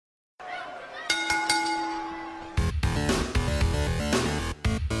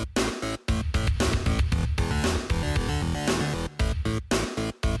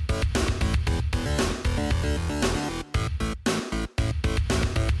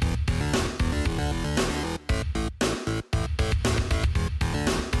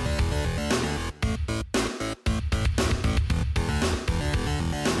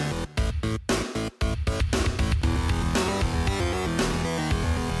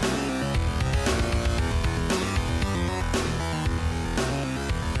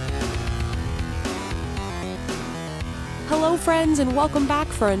friends, and welcome back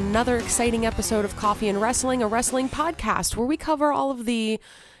for another exciting episode of Coffee and Wrestling, a wrestling podcast where we cover all of the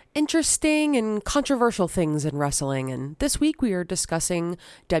interesting and controversial things in wrestling. And this week we are discussing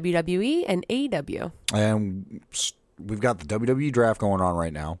WWE and AEW. And we've got the WWE draft going on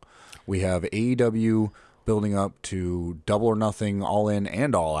right now. We have AEW building up to Double or Nothing, All In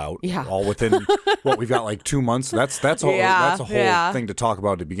and All Out. Yeah. All within what we've got like 2 months. That's a whole thing to talk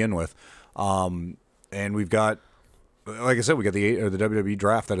about to begin with. And we've got, like I said, we got the WWE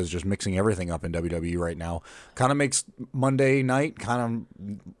draft that is just mixing everything up in WWE right now. Kind of makes Monday night kind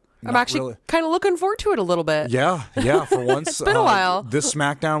of. I'm actually kind of looking forward to it a little bit. Yeah, for once. It's been a while. This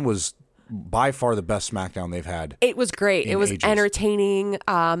SmackDown was by far the best SmackDown they've had. It was great. It was entertaining.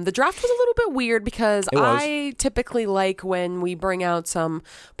 The draft was a little bit weird because I typically like when we bring out some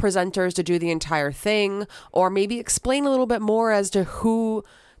presenters to do the entire thing or maybe explain a little bit more as to who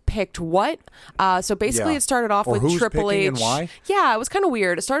picked what. So basically it started off with Triple H. And why? Yeah, it was kind of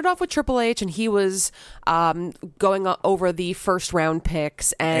weird. It started off with Triple H and he was going over the first round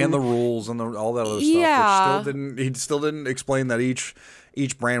picks and the rules and all that other stuff. Yeah. Which he still didn't explain that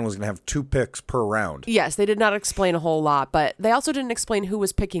each brand was going to have 2 picks per round. Yes, they did not explain a whole lot, but they also didn't explain who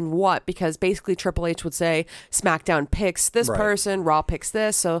was picking what because basically Triple H would say SmackDown picks this person, Raw picks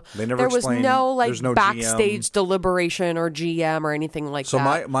this. So there was no backstage GM. Deliberation or GM or anything like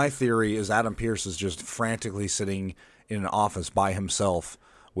that. So my theory is Adam Pearce is just frantically sitting in an office by himself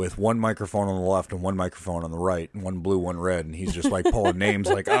with one microphone on the left and one microphone on the right, and one blue, one red, and he's just like pulling names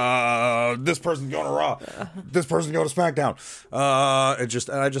like, this person's going to Raw, this person's going to SmackDown. I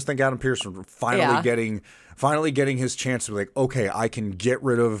just think Adam Pearce finally getting his chance to be like, okay, I can get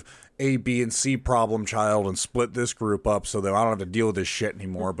rid of A, B, and C problem child and split this group up so that I don't have to deal with this shit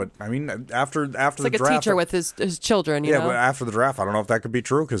anymore. But I mean, after it's the like draft, a teacher with his children. You know? But after the draft, I don't know if that could be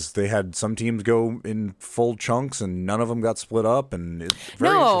true because they had some teams go in full chunks and none of them got split up, and it's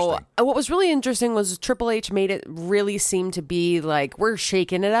very interesting. What was really interesting was Triple H made it really seem to be like we're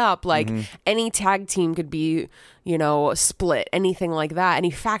shaking it up. Like any tag team could be, split, anything like that.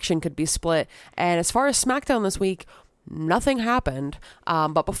 Any faction could be split. And as far as SmackDown this week, nothing happened.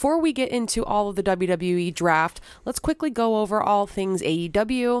 But before we get into all of the WWE draft, let's quickly go over all things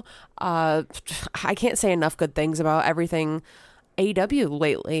AEW. I can't say enough good things about everything AEW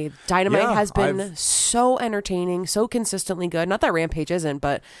lately. Dynamite has been so entertaining, so consistently good. Not that Rampage isn't,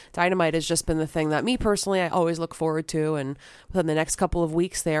 but Dynamite has just been the thing that me personally, I always look forward to. And within the next couple of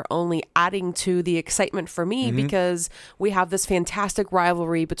weeks, they're only adding to the excitement for me because we have this fantastic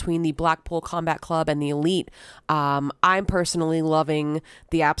rivalry between the Blackpool Combat Club and the Elite. I'm personally loving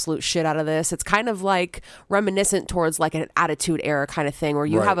the absolute shit out of this. It's kind of like reminiscent towards like an Attitude Era kind of thing where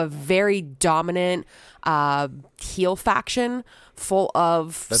you have a very dominant heel faction full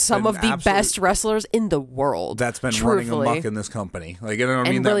of some of the best wrestlers in the world. That's been running amok in this company. Like, I don't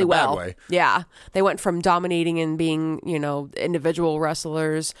mean that really in a bad way. Yeah. They went from dominating and being, individual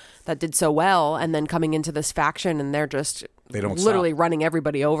wrestlers that did so well and then coming into this faction and they're just literally running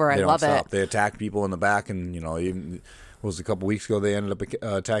everybody over. I love it. They attack people in the back and, even it was a couple weeks ago they ended up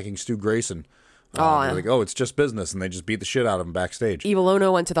attacking Stu Grayson. They're like, it's just business, and they just beat the shit out of him backstage. Evil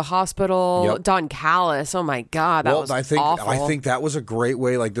Uno went to the hospital. Yep. Don Callis, oh my God, that was awful. I think that was a great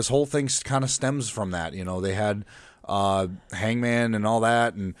way. Like, this whole thing kind of stems from that. They had Hangman and all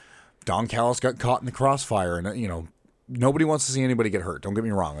that, and Don Callis got caught in the crossfire, and nobody wants to see anybody get hurt. Don't get me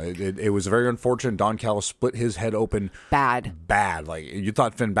wrong. It was very unfortunate. Don Callis split his head open. Bad. Like, you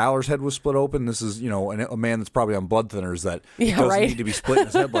thought Finn Balor's head was split open. This is, a man that's probably on blood thinners that doesn't need to be split in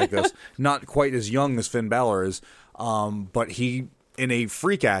his head like this. Not quite as young as Finn Balor is. But he, in a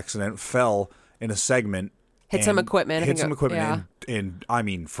freak accident, fell in a segment. Hit some equipment. And I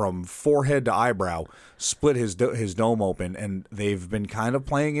mean, from forehead to eyebrow, split his dome open, and they've been kind of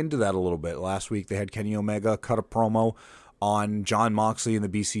playing into that a little bit. Last week, they had Kenny Omega cut a promo on Jon Moxley in the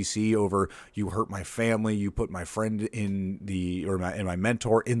BCC over, you hurt my family, you put my friend my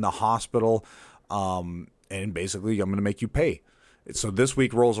mentor in the hospital, and basically, I'm going to make you pay. So this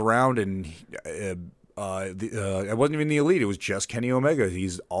week rolls around, and it wasn't even the Elite. It was just Kenny Omega.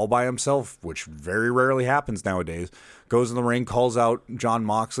 He's all by himself, which very rarely happens nowadays. Goes in the ring, calls out Jon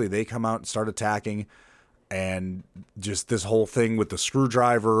Moxley. They come out and start attacking, and just this whole thing with the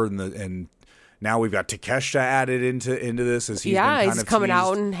screwdriver and now we've got Takeshita added into this as he's coming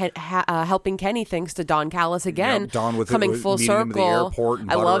out and helping Kenny thanks to Don Callis again. Don with coming full circle. Him at the airport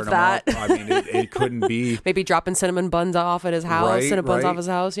and I love that. I mean, it couldn't be. Maybe dropping cinnamon buns off at his house. Cinnamon buns off his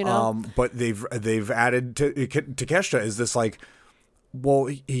house. But they've added Takeshita is this like. Well,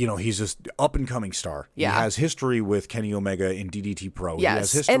 he's just up and coming star. Yeah. He has history with Kenny Omega in DDT Pro. Yes, he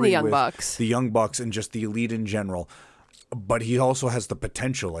has history and the Young with Bucks. The Young Bucks and just the Elite in general. but he also has the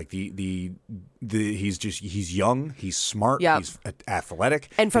potential. Like he's young, he's smart, Yep. he's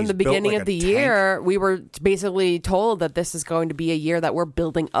athletic, And from he's the built beginning like of the a tank. year, we were basically told that this is going to be a year that we're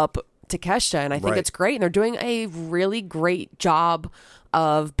building up Takeshita, and I think Right. it's great. And they're doing a really great job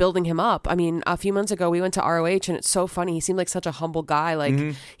of building him up. I mean, a few months ago, we went to ROH, and it's so funny. He seemed like such a humble guy. Like,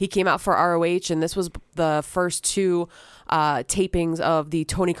 he came out for ROH, and this was the first two tapings of the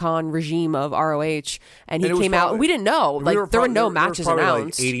Tony Khan regime of ROH, and he came out, and we didn't know. Like, there were no matches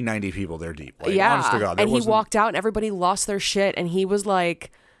announced. Like 80, 90 people there deep. Like, yeah. honest to God, and he walked out, and everybody lost their shit, and he was like...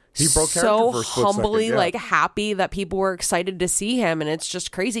 He broke so character for a split humbly second, yeah. like happy that people were excited to see him, and it's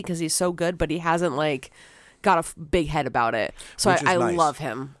just crazy because he's so good, but he hasn't like got a big head about it. So I nice. love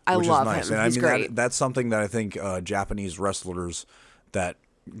him. I Which love is nice. him. And He's great. That's something that I think Japanese wrestlers that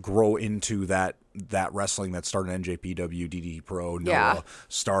grow into that wrestling that started NJPW, DDT Pro, Noah, Yeah.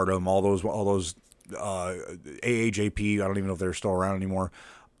 Stardom, all those AAJP. I don't even know if they're still around anymore.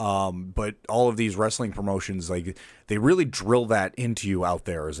 But all of these wrestling promotions, like they really drill that into you out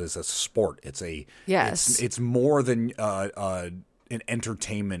there as a sport. It's it's more than an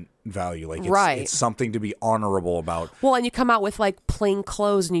entertainment value. Like it's something to be honorable about. Well, and you come out with like plain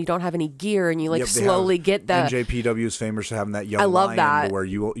clothes and you don't have any gear, and you like slowly get the NJPW is famous for having that young love lion that. where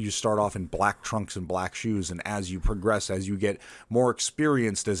you start off in black trunks and black shoes, and as you progress, as you get more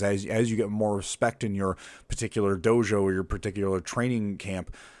experienced, as you get more respect in your particular dojo or your particular training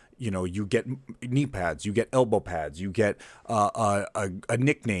camp, you know, you get knee pads, you get elbow pads, you get a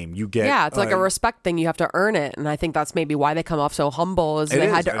nickname, you get it's like a respect thing. You have to earn it, and I think that's maybe why they come off so humble, is they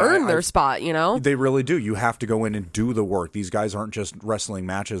had to And earn their spot. You know, they really do. You have to go in and do the work. These guys aren't just wrestling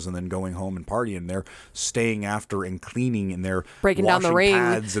matches and then going home and partying. They're staying after and cleaning, and they're breaking down the ring,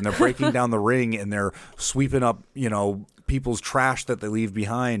 pads, and they're breaking down the ring, and they're sweeping up, you know, people's trash that they leave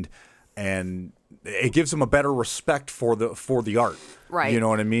behind, and it gives them a better respect for the art. Right. You know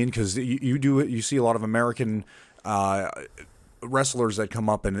what I mean? Because you see a lot of American wrestlers that come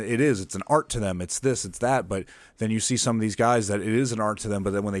up, and it's an art to them. It's this, it's that. But then you see some of these guys that it is an art to them,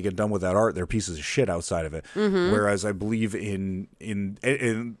 but then when they get done with that art, they're pieces of shit outside of it. Mm-hmm. Whereas I believe in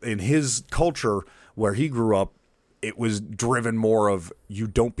his culture where he grew up, it was driven more of, you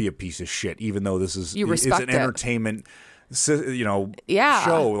don't be a piece of shit, even though this is it's an entertainment. You know,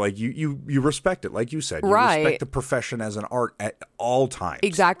 show, like you respect it, like you said, you respect the profession as an art at all times.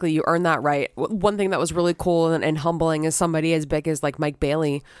 Exactly, you earn that right. One thing that was really cool and humbling is somebody as big as like Mike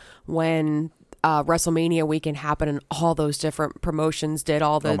Bailey, when WrestleMania weekend happened and all those different promotions did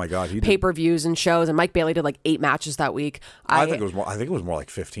all the pay-per-views and shows, and Mike Bailey did like 8 matches that week. I think it was more like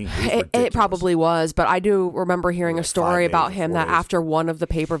 15. It probably was, but I do remember hearing a story about him that after one of the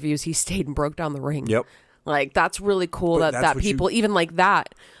pay-per-views he stayed and broke down the ring. Yep. Like, that's really cool that people even like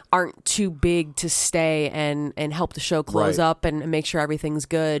that aren't too big to stay and help the show close up and make sure everything's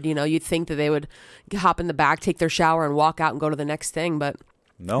good. You know, you'd think that they would hop in the back, take their shower, and walk out and go to the next thing, but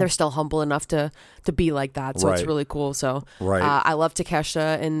they're still humble enough to be like that. So it's really cool. So I love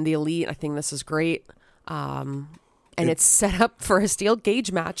Takeshita and the Elite. I think this is great. And it's set up for a steel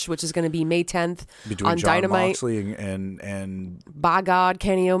cage match, which is going to be May 10th between on Jon Dynamite. Moxley and by God,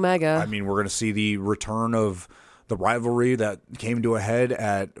 Kenny Omega. I mean, we're going to see the return of the rivalry that came to a head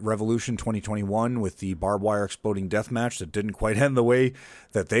at Revolution 2021 with the barbed wire exploding death match that didn't quite end the way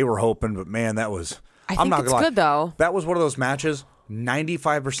that they were hoping. But man, that was I'm not gonna lie, good though. That was one of those matches.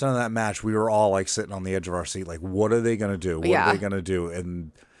 95% of that match, we were all like sitting on the edge of our seat, like, what are they going to do? What are they going to do?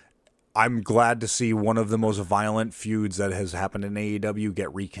 And I'm glad to see one of the most violent feuds that has happened in AEW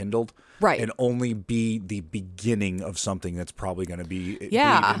get rekindled, and only be the beginning of something that's probably going to be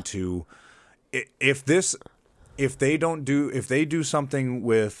lead into. If they don't do something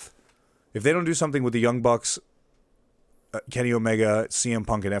with the Young Bucks, Kenny Omega, CM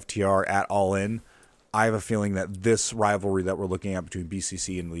Punk, and FTR at All In, I have a feeling that this rivalry that we're looking at between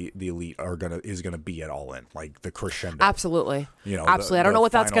BCC and the Elite is gonna be at All In, like the crescendo. Absolutely, you know, absolutely. I don't know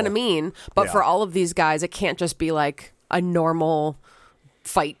what that's gonna mean, but for all of these guys, it can't just be like a normal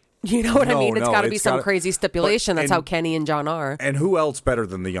fight. You know what I mean? It's got to be some crazy stipulation. That's how Kenny and John are. And who else better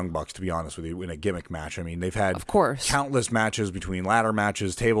than the Young Bucks, to be honest with you, in a gimmick match? I mean, they've had countless matches between ladder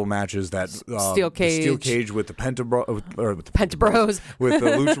matches, table matches, that steel cage with the Penta Bros, with the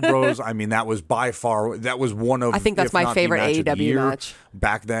Lucha Bros. I mean, that was by far one of. I think that's my favorite AEW match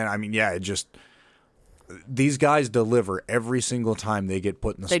back then. I mean, these guys deliver every single time they get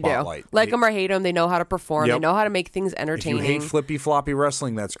put in the spotlight. Do. Like them or hate them, they know how to perform. They know how to make things entertaining. If you hate flippy floppy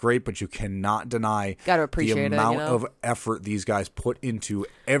wrestling, that's great, but you cannot deny the amount of effort these guys put into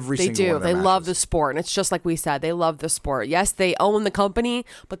every single one of their matches. They love the sport, and it's just like we said. They love the sport. Yes, they own the company,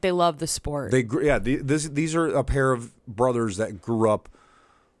 but they love the sport. These are a pair of brothers that grew up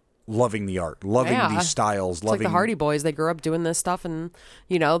loving the art, loving these styles. It's like the Hardy Boys. They grew up doing this stuff in,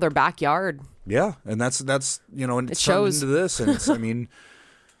 their backyard. Yeah, and that's and it shows into this. And it's, I mean,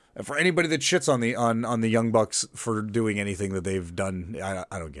 for anybody that shits on the Young Bucks for doing anything that they've done,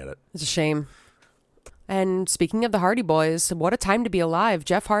 I don't get it. It's a shame. And speaking of the Hardy Boys, what a time to be alive.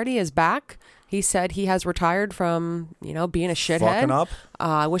 Jeff Hardy is back. He said he has retired from, being a shithead. Fucking up.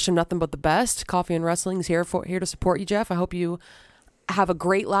 I wish him nothing but the best. Coffee and Wrestling's here to support you, Jeff. I hope you have a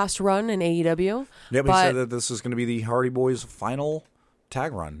great last run in AEW. Yeah, but he said that this is going to be the Hardy Boys' final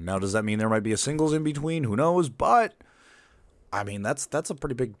tag run. Now, does that mean there might be a singles in between? Who knows? But I mean, that's a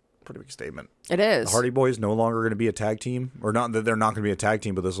pretty big statement. It is. The Hardy Boys no longer going to be a tag team, or not that they're not going to be a tag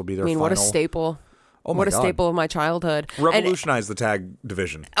team, but this will be their final. What a staple. Oh my what a God. Staple of my childhood. Revolutionize the tag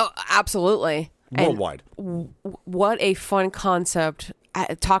division. Oh, absolutely. Worldwide. And what a fun concept.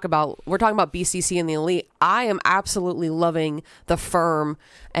 We're talking about BCC and the Elite. I am absolutely loving the Firm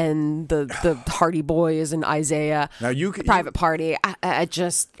and the Hardy Boys and Isaiah. Now Private Party.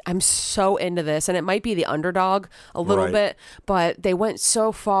 I'm so into this, and it might be the underdog a little bit, but they went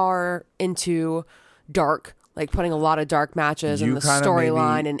so far into dark. Like putting a lot of dark matches and the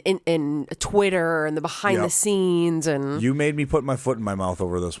storyline and in Twitter and the behind the scenes. And you made me put my foot in my mouth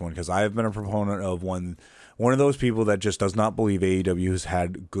over this one because I have been a proponent of one of those people that just does not believe AEW has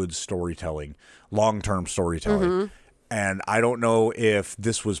had good storytelling, long-term storytelling. Mm-hmm. And I don't know if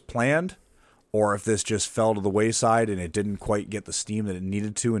this was planned or if this just fell to the wayside and it didn't quite get the steam that it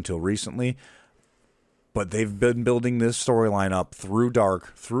needed to until recently. But they've been building this storyline up through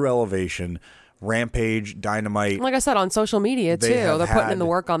Dark, through Elevation, Rampage, Dynamite. Like I said, on social media, too. They're putting in the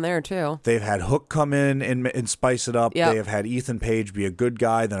work on there, too. They've had Hook come in and spice it up. Yep. They have had Ethan Page be a good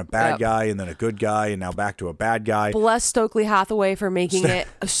guy, then a bad guy, and then a good guy, and now back to a bad guy. Bless Stokely Hathaway for making it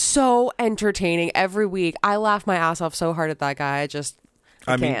so entertaining every week. I laugh my ass off so hard at that guy.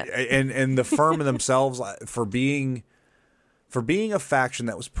 I can't. And the Firm themselves, for being a faction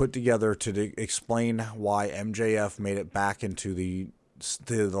that was put together to explain why MJF made it back into the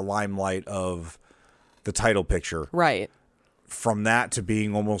limelight of the title picture. Right. From that to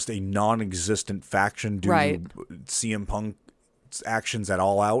being almost a non-existent faction due to CM Punk's actions at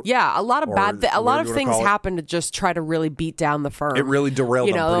All Out. Yeah, a lot of things happened to just try to really beat down the Firm. It really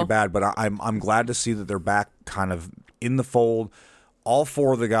derailed them pretty bad, but I'm glad to see that they're back kind of in the fold. All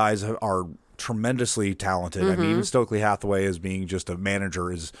four of the guys are tremendously talented. Mm-hmm. I mean, even Stokely Hathaway as being just a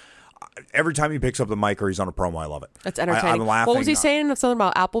manager is... Every time he picks up the mic or he's on a promo, I love it. That's entertaining. I'm laughing. What was he saying? Something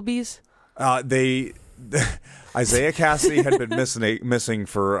about Applebee's? Isaiah Cassidy had been missing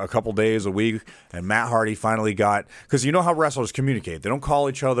for a couple days, a week, and Matt Hardy finally got, because you know how wrestlers communicate. They don't call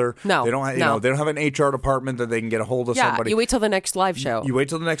each other. No, they don't. They don't have an HR department that they can get a hold of somebody. You wait till the next live show. You wait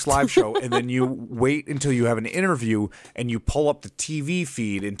till the next live show, and then you wait until you have an interview, and you pull up the TV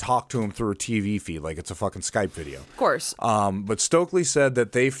feed and talk to him through a TV feed like it's a fucking Skype video. Of course. But Stokely said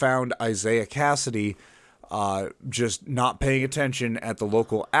that they found Isaiah Cassidy just not paying attention at the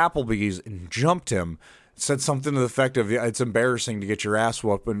local Applebee's and jumped him. Said something to the effect of, it's embarrassing to get your ass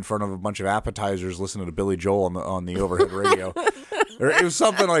whooped in front of a bunch of appetizers listening to Billy Joel on the overhead radio. It was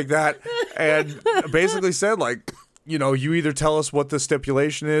something like that. And basically said, like, you either tell us what the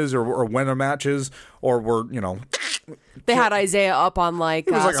stipulation is or when a match is, or we're, They had Isaiah up on like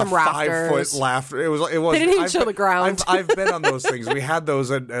some rafters. 5 foot laughter. It was. They didn't even show the ground. I've been on those things. We had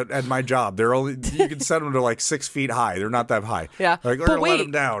those at my job. You can set them to like 6 feet high. They're not that high. Yeah, like we're gonna let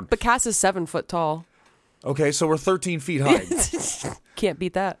them down. But Cass is 7 foot tall. Okay, so we're 13 feet high. Can't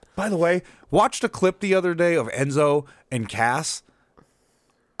beat that. By the way, watched a clip the other day of Enzo and Cass.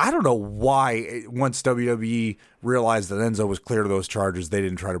 I don't know why once WWE realized that Enzo was clear of those charges, they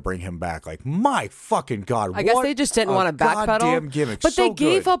didn't try to bring him back. Like, my fucking God. I guess they just didn't want to backpedal. Goddamn gimmick. But they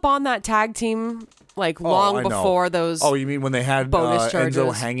gave up on that tag team long before those Oh, you mean when they had bonus charges.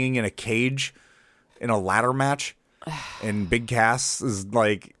 Enzo hanging in a cage in a ladder match? And Big Cass is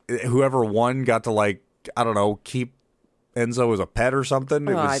like, whoever won got to like, I don't know, keep Enzo as a pet or something.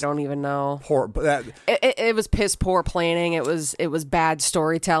 I don't even know. Poor, but it was piss poor planning. It was bad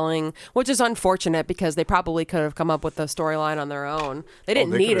storytelling, which is unfortunate because they probably could have come up with a storyline on their own. They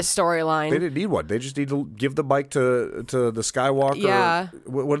didn't need a storyline. They didn't need one. They just need to give the bike to the Skywalker. Yeah.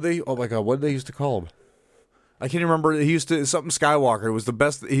 What did they? Oh my God! What did they used to call him? I can't remember. He used to something Skywalker. It was the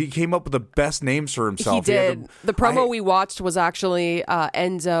best. He came up with the best names for himself. He did. The promo we watched was actually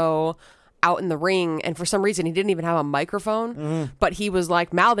Enzo out in the ring, and for some reason he didn't even have a microphone, but he was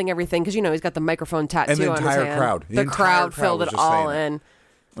like mouthing everything because he's got the microphone tattoo and the on his entire hand. crowd. The crowd filled it all in.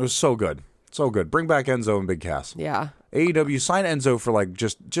 It was so good, so good. Bring back Enzo and Big Cass. Yeah. AEW, sign Enzo for like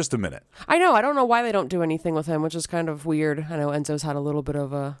just a minute. I know. I don't know why they don't do anything with him, which is kind of weird. I know Enzo's had a little bit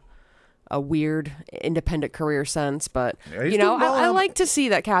of a weird independent career since, but I like to see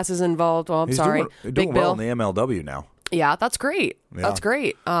that Cass is involved. Well, I'm sorry, doing Big Bill well in the MLW now. Yeah, that's great. Yeah. That's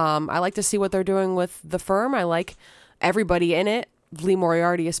great. I like to see what they're doing with the firm. I like everybody in it. Lee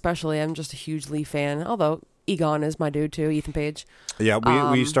Moriarty especially. I'm just a huge Lee fan, although Egon is my dude too, Ethan Page. Yeah,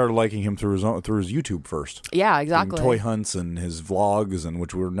 we started liking him through his YouTube first. Yeah, exactly. Doing toy hunts and his vlogs, and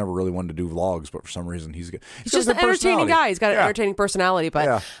which we were never really wanted to do vlogs, but for some reason he's just an entertaining guy. He's got an entertaining personality,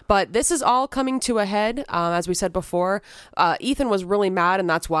 but this is all coming to a head. As we said before, Ethan was really mad, and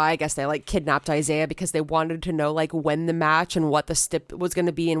that's why I guess they kidnapped Isaiah, because they wanted to know when the match and what the was going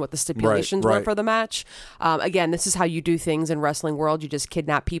to be and what the stipulations were for the match. Again, this is how you do things in wrestling world. You just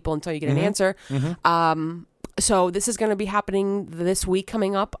kidnap people until you get an answer. So this is going to be happening this week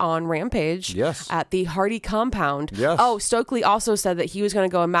coming up on Rampage at the Hardy compound. Yes. Oh, Stokely also said that he was going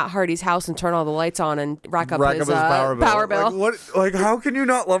to go to Matt Hardy's house and turn all the lights on and rack up his power bill. How can you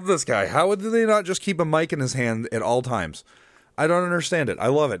not love this guy? How do they not just keep a mic in his hand at all times? I don't understand it. I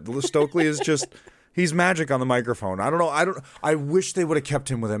love it. Stokely is just, he's magic on the microphone. I don't know. I wish they would have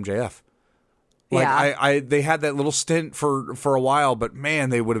kept him with MJF. They had that little stint for a while, but man,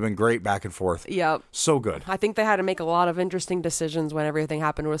 they would have been great back and forth. Yep. So good. I think they had to make a lot of interesting decisions when everything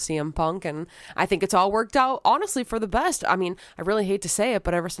happened with CM Punk, and I think it's all worked out, honestly, for the best. I mean, I really hate to say it,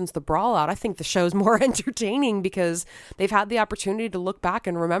 but ever since the Brawl Out, I think the show's more entertaining because they've had the opportunity to look back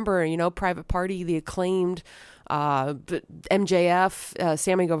and remember, Private Party, The Acclaimed, MJF,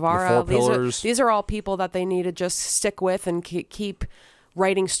 Sammy Guevara. These are all people that they need to just stick with and keep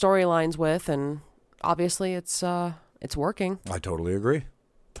writing storylines with, and obviously it's working. I totally agree.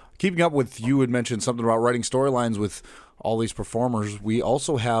 Keeping up with, you had mentioned something about writing storylines with all these performers. We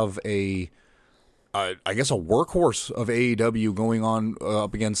also have a workhorse of AEW going on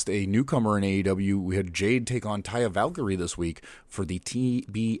up against a newcomer in AEW. We had Jade take on Taya Valkyrie this week for the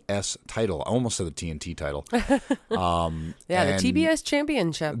TBS title. I almost said the TNT title. The TBS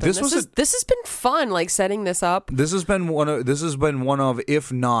Championship. This has been fun, setting this up. This has been one of,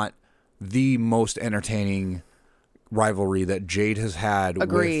 if not the most entertaining rivalry that Jade has had.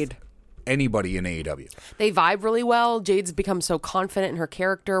 Agreed. With anybody in AEW. They vibe really well. Jade's become so confident in her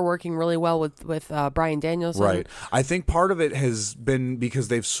character, working really well with Bryan Danielson. Right. I think part of it has been because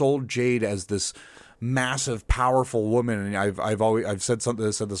they've sold Jade as this massive, powerful woman, and I've said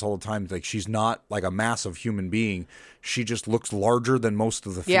this all the time. She's not like a massive human being. She just looks larger than most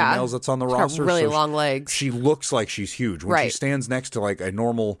of the females that's on the roster. Really long legs. She looks like she's huge when she stands next to a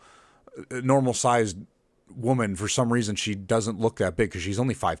normal sized woman. For some reason, she doesn't look that big because she's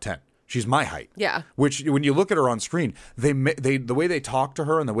only 5'10". She's my height. Yeah. Which, when you look at her on screen, the way they talk to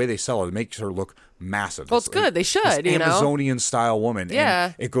her and the way they sell her, it makes her look massive. Well, it's good. They should, this Amazonian style woman. Yeah.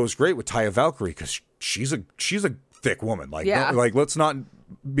 And it goes great with Taya Valkyrie because she's a thick woman. Let's not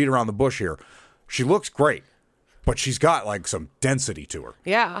beat around the bush here. She looks great, but she's got some density to her.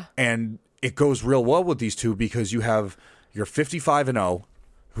 Yeah. And it goes real well with these two because you have your 55-0,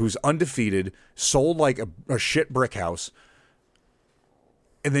 who's undefeated, sold like a shit brick house.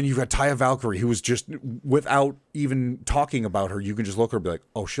 And then you've got Taya Valkyrie, who was just, without even talking about her, you can just look at her and be like,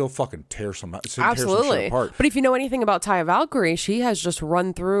 oh, she'll fucking tear some shit apart. But if you know anything about Taya Valkyrie, she has just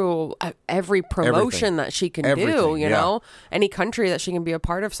run through every promotion that she can do, you know? Any country that she can be a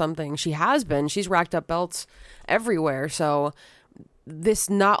part of something. She has been. She's racked up belts everywhere. So this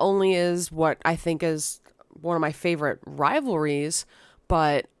not only is what I think is one of my favorite rivalries,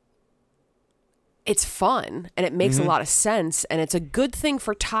 but it's fun and it makes a lot of sense, and it's a good thing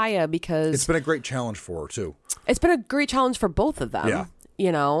for Taya because it's been a great challenge for her too. It's been a great challenge for both of them. Yeah.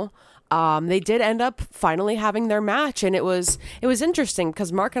 They did end up finally having their match, and it was interesting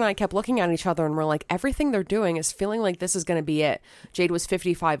because Mark and I kept looking at each other and we're like, everything they're doing is feeling like this is going to be it. Jade was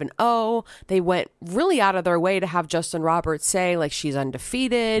 55-0. They went really out of their way to have Justin Roberts say she's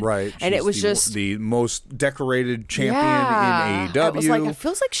undefeated, right? And it was just the most decorated champion in AEW. It was it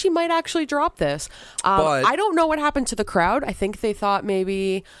feels like she might actually drop this. But I don't know what happened to the crowd. I think they thought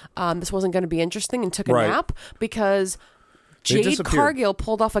maybe this wasn't going to be interesting and took a nap because Jade Cargill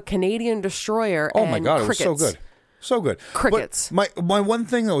pulled off a Canadian destroyer. Oh my God, crickets. It was so good. So good. Crickets. But my one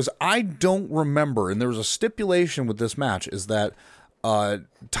thing, though, is I don't remember, and there was a stipulation with this match, is that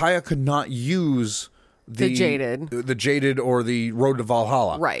Taya could not use The Jaded or the Road to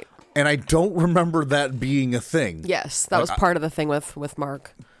Valhalla. Right. And I don't remember that being a thing. Yes, that was part of the thing with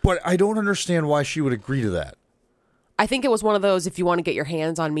Mark. But I don't understand why she would agree to that. I think it was one of those, if you want to get your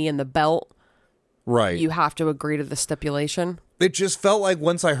hands on me and the belt, right, you have to agree to the stipulation. It just felt like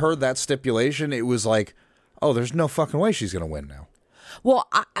once I heard that stipulation, it was like, oh, there's no fucking way she's going to win now. Well,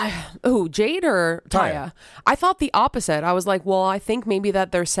 Jade or Taya? I thought the opposite. I was like, well, I think maybe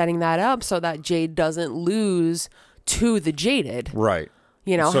that they're setting that up so that Jade doesn't lose to the Jaded. Right.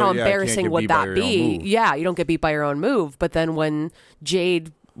 You know, how embarrassing would that be? Yeah, you don't get beat by your own move. But then when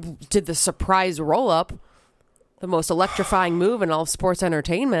Jade did the surprise roll-up, the most electrifying move in all of sports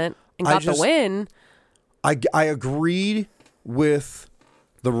entertainment, and got the win. I agreed with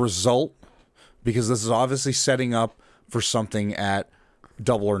the result because this is obviously setting up for something at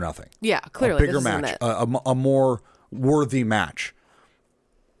Double or Nothing. Yeah, clearly. A bigger match, a more worthy match.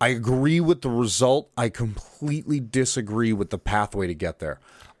 I agree with the result. I completely disagree with the pathway to get there.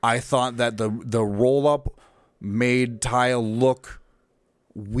 I thought that the roll-up made Taya look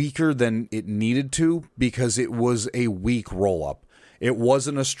weaker than it needed to because it was a weak roll-up. It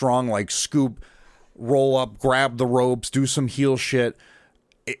wasn't a strong, like, scoop, roll-up, grab the ropes, do some heel shit.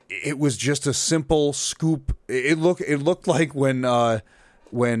 It was just a simple scoop. It looked like when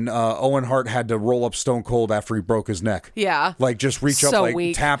Owen Hart had to roll up Stone Cold after he broke his neck. Yeah. Like, just reach up, like,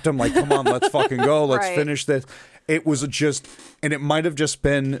 weak. tapped him, like, come on, let's fucking go. Let's right. finish this. It was just, and it might have just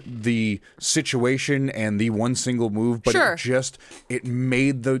been the situation and the one single move, but sure. it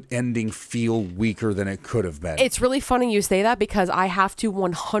made the ending feel weaker than it could have been. It's really funny you say that because I have to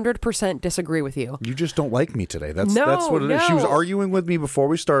 100% disagree with you. You just don't like me today. That's what it is. She was arguing with me before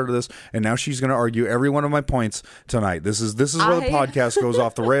we started this, and now she's going to argue every one of my points tonight. This is where the podcast goes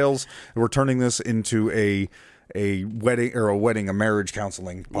off the rails. We're turning this into a marriage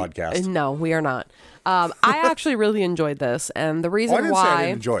counseling podcast. No, we are not. I actually really enjoyed this, and the reason I didn't say I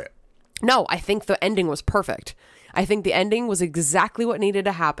didn't enjoy it. No, I think the ending was perfect. I think the ending was exactly what needed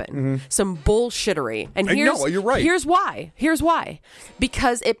to happen. Mm-hmm. Some bullshittery. And you're right. Here's why.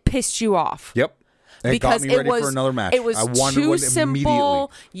 Because it pissed you off. Yep. Because got me ready for another match. It was too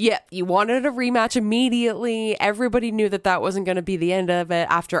simple. Yeah, you wanted a rematch immediately. Everybody knew that wasn't going to be the end of it.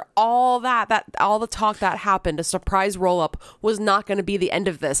 After all all the talk that happened, a surprise roll-up was not going to be the end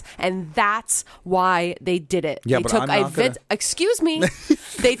of this, and that's why they did it. Yeah, they but took I'm not gonna... Excuse me.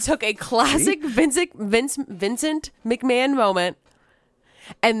 They took a classic Vincent McMahon moment.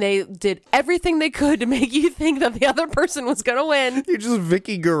 And they did everything they could to make you think that the other person was going to win. You just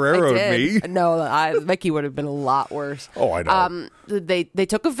Vicky Guerrero'd me. No, Vicky would have been a lot worse. Oh, I know. They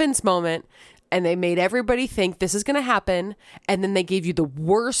took a Vince moment, and they made everybody think this is going to happen, and then they gave you the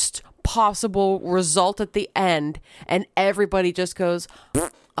worst possible result at the end, and everybody just goes,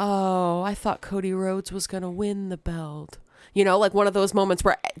 oh, I thought Cody Rhodes was going to win the belt. You know, like one of those moments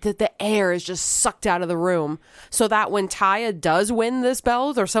where the air is just sucked out of the room. So that when Taya does win this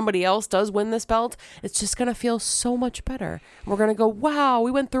belt or somebody else does win this belt, it's just going to feel so much better. We're going to go, wow,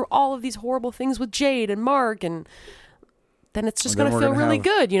 we went through all of these horrible things with Jade and Mark, and then it's just going to feel really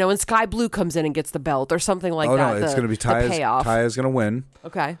good. You know, when Sky Blue comes in and gets the belt or something like that. Oh, no, it's going to be Taya's going to win.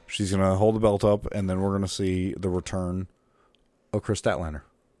 Okay. She's going to hold the belt up, and then we're going to see the return of Chris Statlander.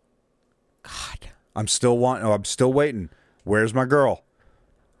 God. I'm still waiting. Where's my girl?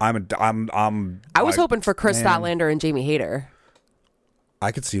 I was hoping for Chris Statlander and Jamie Hayter.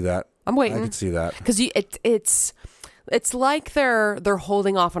 I could see that. I'm waiting. I could see that because it's like they're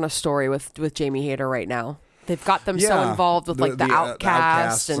holding off on a story with Jamie Hayter right now. They've got them so involved with the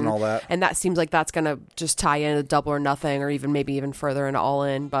Outcasts and all that, and that seems like that's gonna just tie into Double or Nothing, or maybe even further into All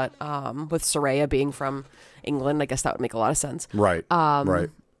In. But with Saraya being from England, I guess that would make a lot of sense. Right.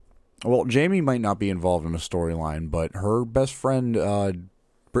 Right. Well, Jamie might not be involved in a storyline, but her best friend,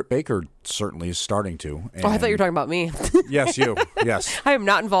 Britt Baker, certainly is starting to. And I thought you were talking about me. Yes, you. Yes. I am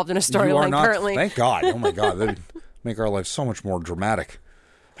not involved in a storyline currently. Thank God. Oh, my God. That'd make our life so much more dramatic.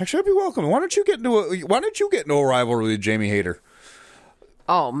 Actually, I'd be welcome. Why don't you get into a rivalry with Jamie Hayter?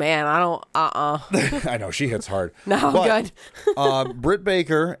 Oh, man. I don't... I know. She hits hard. No, good. Britt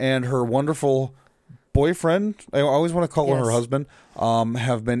Baker and her wonderful boyfriend, I always want to call her husband,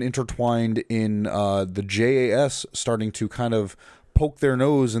 have been intertwined in the JAS starting to kind of poke their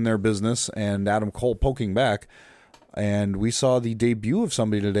nose in their business, and Adam Cole poking back. And we saw the debut of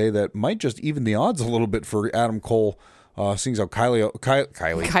somebody today that might just even the odds a little bit for Adam Cole, seeing as how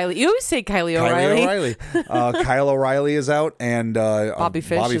Kylie. You always say Kylie O'Reilly. Kyle O'Reilly is out, and Bobby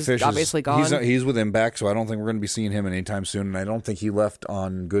Fish is obviously gone. He's with Impact, so I don't think we're going to be seeing him anytime soon, and I don't think he left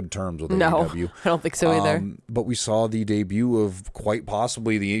on good terms with AEW. I don't think so either. But we saw the debut of quite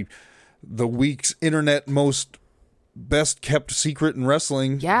possibly the week's internet most best kept secret in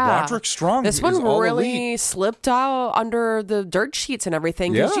wrestling. Yeah. Roderick Strong. This is one all really elite. slipped out under the dirt sheets and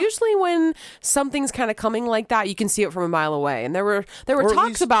everything. Because Yeah. usually when something's kind of coming like that, you can see it from a mile away. And there were Or at talks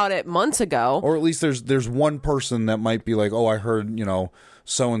least- about it months ago. Or at least there's one person that might be like, oh, I heard,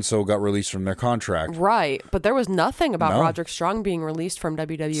 so and so got released from their contract. Right. But there was nothing about No. Roderick Strong being released from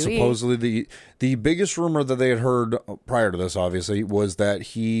WWE. Supposedly, the biggest rumor that they had heard prior to this, obviously, was that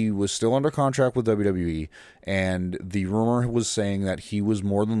he was still under contract with WWE, and the rumor was saying that he was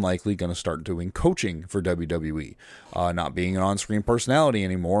more than likely going to start doing coaching for WWE, not being an on-screen personality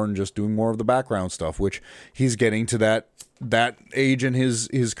anymore and just doing more of the background stuff, which he's getting to that age in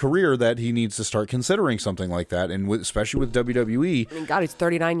his career that he needs to start considering something like that, and especially with WWE. I mean, God, he's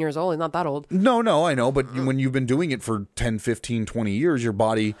 39 years old. He's not that old. No, I know, but when you've been doing it for 10, 15, 20 years, your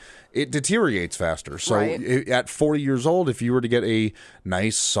body, it deteriorates faster. So Right. at 40 years old, if you were to get a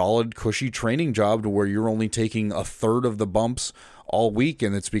nice, solid, cushy training job to where you're only taking a third of the bumps all week,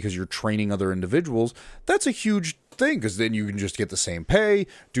 and it's because you're training other individuals, that's a huge thing, because then you can just get the same pay,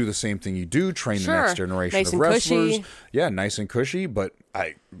 do the same thing you do, train the Sure. next generation Nice of and wrestlers. cushy. Yeah, nice and cushy, but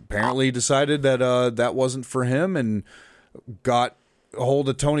I apparently decided that that wasn't for him and got a hold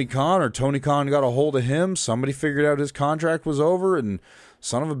of Tony Khan, or Tony Khan got a hold of him. Somebody figured out his contract was over, and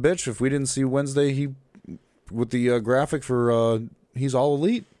son of a bitch, if we didn't see Wednesday, he with the graphic for he's all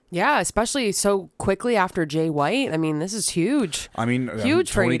elite. Yeah, especially so quickly after Jay White. I mean, this is huge. I mean, Huge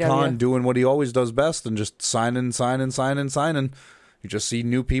for Tony AEW. Khan doing what he always does best and just signing. You just see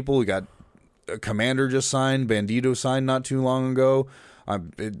new people. We got Commander just signed, Bandito signed not too long ago.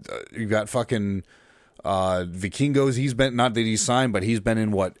 You got fucking Vikingos. He's been, not that he's signed, but he's been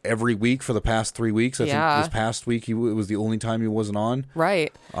in every week for the past 3 weeks. I Yeah. think this past week it was the only time he wasn't on.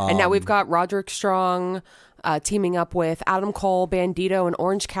 Right. and now we've got Roderick Strong teaming up with Adam Cole, Bandito, and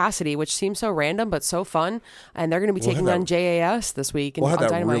Orange Cassidy, which seems so random but so fun. And they're going to be taking on JAS this week. We'll have on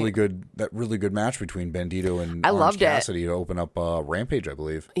that Dynamite. really good match between Bandito and I Orange loved it. Cassidy to open up Rampage, I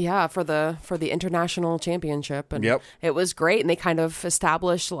believe. Yeah, for the international championship, and Yep. it was great. And they kind of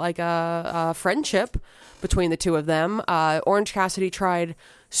established like a friendship between the two of them. Orange Cassidy tried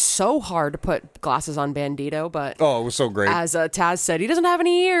so hard to put glasses on Bandito, but Oh, it was so great. as Taz said, he doesn't have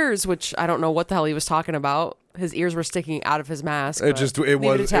any ears, which I don't know what the hell he was talking about. His ears were sticking out of his mask. It but just leave to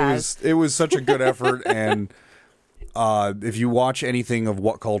Taz. it was such a good effort. And if you watch anything of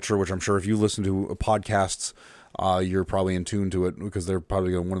What Culture, which I'm sure if you listen to podcasts, you're probably in tune to it, because they're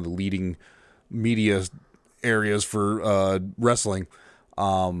probably one of the leading media areas for wrestling.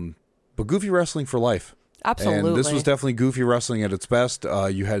 But Goofy Wrestling for life. Absolutely. And this was definitely Goofy Wrestling at its best.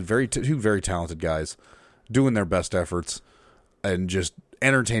 You had two very talented guys doing their best efforts and just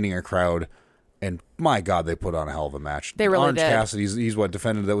entertaining a crowd. And my God, they put on a hell of a match. They really Orange did. Cassidy, he's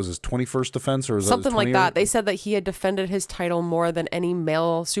defended, that was his 21st defense, or was Something that like his that. 20th? They said that he had defended his title more than any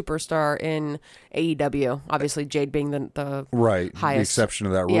male superstar in AEW. Obviously, Jade being the Right, the highest. exception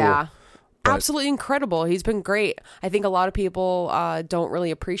to that rule. Yeah. But- Absolutely incredible. He's been great. I think a lot of people don't really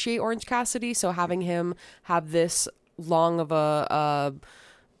appreciate Orange Cassidy, so having him have this long of a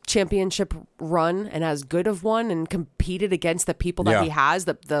championship run and as good of one and competed against the people that Yeah. he has,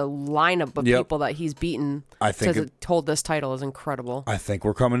 the lineup of Yep. people that he's beaten I think to hold this title is incredible. I think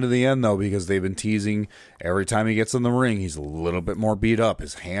we're coming to the end, though, because they've been teasing every time he gets in the ring, he's a little bit more beat up.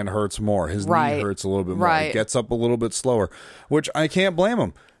 His hand hurts more. His knee Right. hurts a little bit more. He Right. gets up a little bit slower, which I can't blame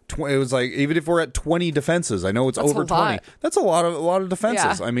him. It was like, even if we're at 20 defenses, I know it's That's over a 20. lot. That's a lot of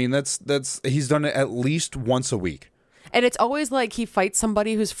defenses. Yeah. I mean, that's he's done it at least once a week. And it's always like he fights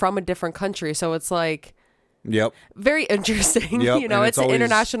somebody who's from a different country, so it's like Yep. very interesting. Yep, You know, and it's it's an always-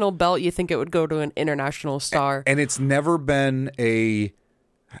 international belt. You think it would go to an international star. And it's never been a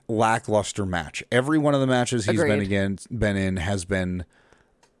lackluster match. Every one of the matches he's Agreed. been in has been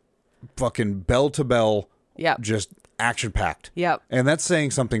fucking bell to bell. Yep. Just action packed. Yep. And that's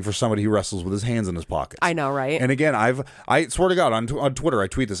saying something for somebody who wrestles with his hands in his pockets. I know, right? And again, I swear to God, on Twitter, I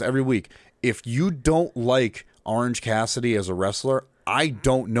tweet this every week. If you don't like Orange Cassidy as a wrestler, I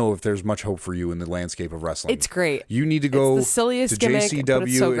don't know if there's much hope for you in the landscape of wrestling. It's great. You need to go It's the silliest to gimmick, but it's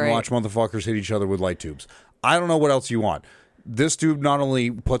JCW so and great. watch motherfuckers hit each other with light tubes. I don't know what else you want. This dude not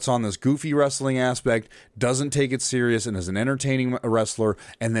only puts on this goofy wrestling aspect, doesn't take it serious, and is an entertaining wrestler,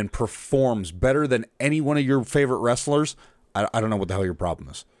 and then performs better than any one of your favorite wrestlers. I don't know what the hell your problem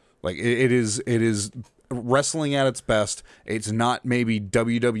is. Like, it is wrestling at its best. It's not maybe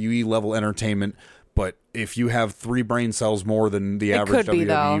WWE level entertainment, but if you have 3 brain cells more than the average could be, WWE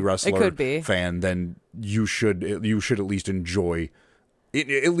though. wrestler It could be. fan, then you should at least enjoy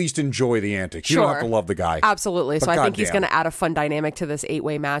at least enjoy the antics. You don't have to love the guy. Absolutely. But so I think he's going to add a fun dynamic to this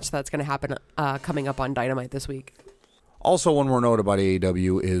 8-way match that's going to happen coming up on Dynamite this week. Also, one more note about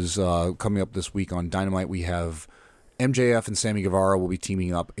AEW is coming up this week on Dynamite, we have MJF and Sammy Guevara will be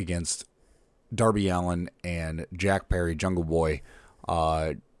teaming up against Darby Allin and Jack Perry, Jungle Boy.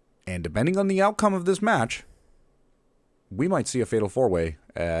 And depending on the outcome of this match, we might see a fatal 4-way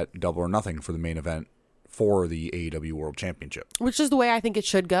at Double or Nothing for the main event for the AEW World Championship. Which is the way I think it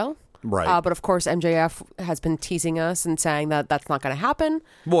should go. Right. But of course, MJF has been teasing us and saying that that's not going to happen.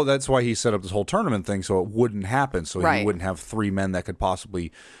 Well, that's why he set up this whole tournament thing, so it wouldn't happen. So he wouldn't have 3 men that could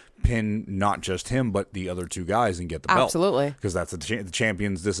possibly pin not just him, but the other 2 guys and get the belt. Absolutely. Because that's the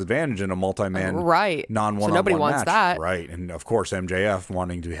champion's disadvantage in a multi-man non-one-on-one so nobody wants match. that. Right. And of course, MJF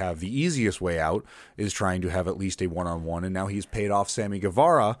wanting to have the easiest way out is trying to have at least a one-on-one. And now he's paid off Sammy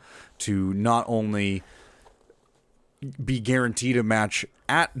Guevara to not only be guaranteed a match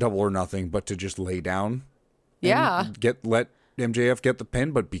at Double or Nothing, but to just lay down. And let MJF get the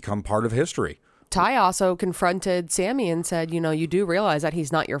pin, but become part of history. Ty also confronted Sammy and said, you do realize that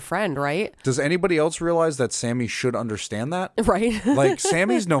he's not your friend, right? Does anybody else realize that Sammy should understand that? Right. Like,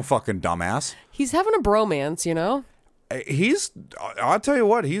 Sammy's no fucking dumbass. He's having a bromance, I'll tell you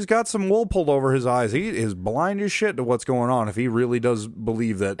what, he's got some wool pulled over his eyes. He is blind as shit to what's going on if he really does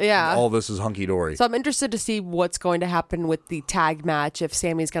believe that all this is hunky-dory. So I'm interested to see what's going to happen with the tag match if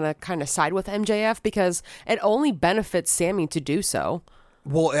Sammy's going to kind of side with MJF, because it only benefits Sammy to do so.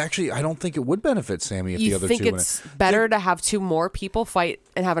 Well, actually, I don't think it would benefit Sammy if the other two... You think it's better to have 2 more people fight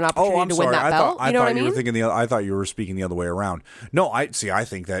and have an opportunity to win that belt? I thought you were speaking the other way around. No, I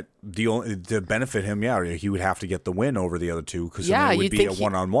think that to benefit him, he would have to get the win over the other 2 because it would be a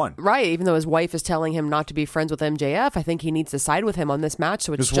one-on-one. Right, even though his wife is telling him not to be friends with MJF, I think he needs to side with him on this match,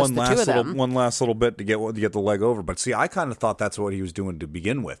 so it's just the 2 of them. One last little bit to get the leg over. But see, I kind of thought that's what he was doing to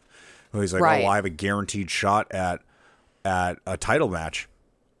begin with. He's like, I have a guaranteed shot at a title match.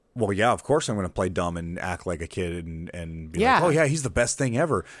 Well, yeah, of course I'm going to play dumb and act like a kid and be like, oh, yeah, he's the best thing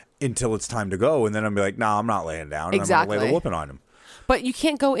ever until it's time to go. And then I'm be like, I'm not laying down. And I'm going to lay the whooping on him. But you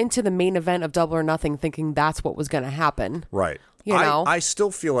can't go into the main event of Double or Nothing thinking that's what was going to happen. Right. I still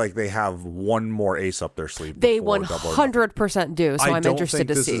feel like they have one more ace up their sleeve. They 100% do. So I'm interested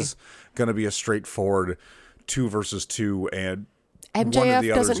to see. I don't think this is going to be a straightforward 2 versus 2 and MJF one of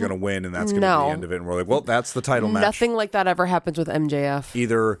the others is going to win, and that's going to be the end of it. And we're like, well, that's the title match. Nothing like that ever happens with MJF.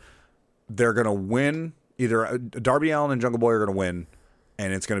 Either they're going to win, either Darby Allin and Jungle Boy are going to win,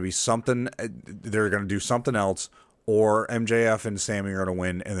 and it's going to be something, they're going to do something else, or MJF and Sammy are going to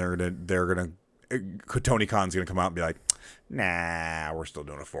win, and Tony Khan's going to come out and be like, nah, we're still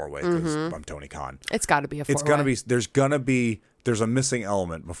doing a 4-way because I'm Tony Khan. It's got to be a 4-way. It's going to be, there's a missing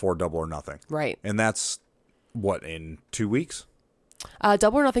element before Double or Nothing. Right. And that's, in 2 weeks?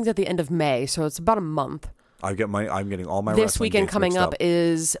 Double or Nothing's at the end of May, so it's about a month. I'm getting all my this weekend coming up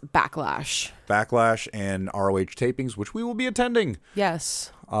is Backlash and ROH tapings, which we will be attending.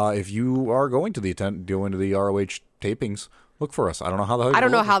 Yes. If you are going to go into the ROH tapings, look for us. I don't know how the hell. I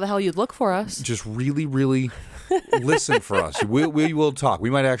don't know how the hell you'd look for us. Just really, really listen for us. We will talk. We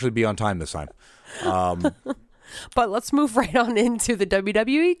might actually be on time this time. But let's move right on into the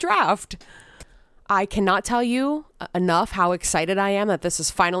WWE draft. I cannot tell you enough how excited I am that this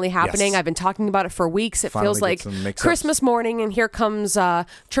is finally happening. Yes. I've been talking about it for weeks. It feels like Christmas morning, and here comes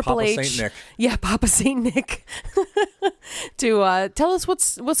Triple Papa H. Saint Nick. Yeah, Papa Saint Nick to tell us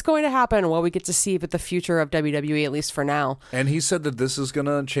what's going to happen, what we get to see with the future of WWE, at least for now. And he said that this is going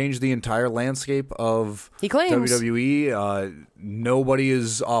to change the entire landscape of WWE. Nobody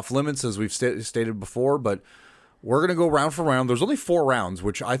is off limits, as we've stated before, but we're going to go round for round. There's only 4 rounds,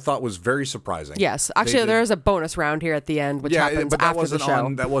 which I thought was very surprising. Yes. Actually, there is a bonus round here at the end, which happens after the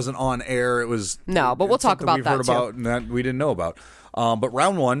show. That wasn't on air. It was... No, but we'll talk about that, too. And that we didn't know about. But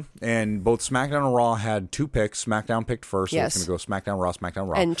round 1, and both SmackDown and Raw had 2 picks. SmackDown picked first, yes. So it's going to go SmackDown, Raw, SmackDown,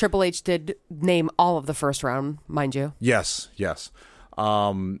 Raw. And Triple H did name all of the first round, mind you. Yes.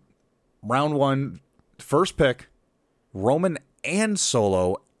 Round 1, first pick, Roman and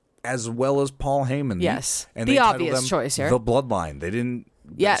Solo, as well as Paul Heyman. Yes. And the obvious choice here. The Bloodline. They didn't...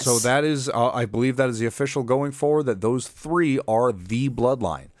 Yes. So that is, I believe that is the official going forward, that those 3 are the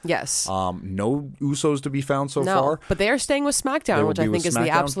Bloodline. Yes. No Usos to be found so far. But they are staying with SmackDown, which I think is the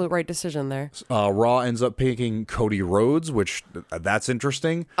absolute right decision there. Raw ends up picking Cody Rhodes, which that's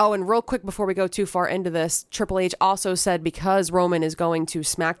interesting. Oh, and real quick before we go too far into this, Triple H also said because Roman is going to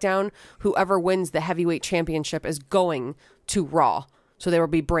SmackDown, whoever wins the heavyweight championship is going to Raw. So they will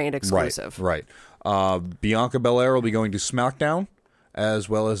be brand exclusive. Right. Bianca Belair will be going to SmackDown, as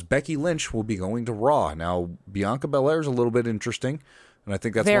well as Becky Lynch will be going to Raw. Now, Bianca Belair is a little bit interesting And I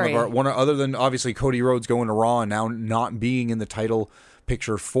think that's Very. other than obviously Cody Rhodes going to Raw and now not being in the title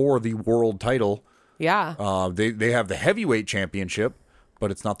picture for the world title. Yeah. They have the heavyweight championship,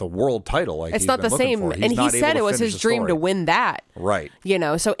 but it's not the world title. Like it's not the same. And he said it was his dream to win that. Right.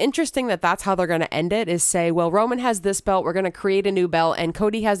 So interesting that's how they're going to end it, is say, well, Roman has this belt. We're going to create a new belt, and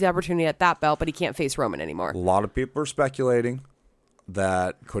Cody has the opportunity at that belt, but he can't face Roman anymore. A lot of people are speculating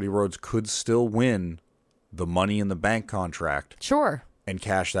that Cody Rhodes could still win the Money in the Bank contract. Sure. And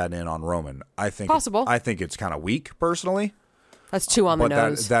cash that in on Roman. I think possible. I think it's kind of weak, personally. That's too on the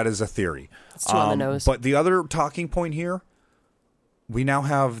nose. That is a theory. It's too on the nose. But the other talking point here, we now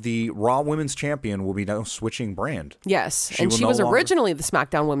have the Raw Women's Champion will be now switching brand. Yes, and she was originally the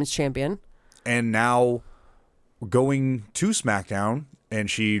SmackDown Women's Champion. And now going to SmackDown, and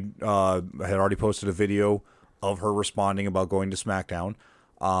she had already posted a video of her responding about going to SmackDown.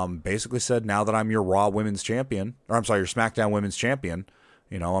 Basically said, now that I'm your Raw Women's Champion, or I'm sorry, your SmackDown Women's Champion,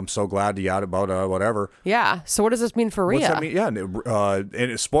 I'm so glad to yacht about whatever. Yeah. So what does this mean for Rhea? What's that mean? Yeah.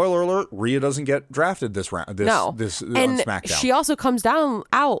 And spoiler alert: Rhea doesn't get drafted this round. No. This and on SmackDown. She also comes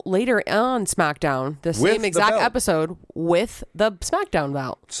out later on SmackDown, the same exact episode with the SmackDown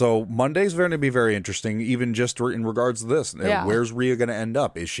belt. So Monday's going to be very interesting, even just in regards to this. Yeah. Where's Rhea going to end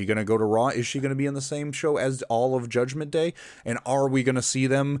up? Is she going to go to Raw? Is she going to be in the same show as all of Judgment Day? And are we going to see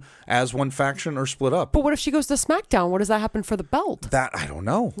them as one faction or split up? But what if she goes to SmackDown? What does that happen for the belt? That I don't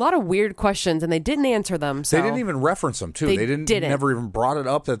know. A lot of weird questions, and they didn't answer them. So they didn't even reference them too. They didn't. Never even brought it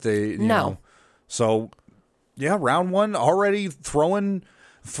up that they. You know. So, yeah, round one already throwing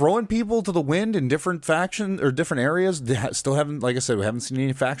people to the wind in different factions or different areas. Still haven't, like I said, we haven't seen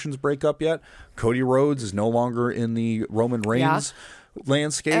any factions break up yet. Cody Rhodes is no longer in the Roman Reigns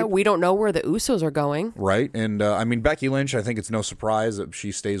landscape. We don't know where the Usos are going. Right. And I mean, Becky Lynch, I think it's no surprise that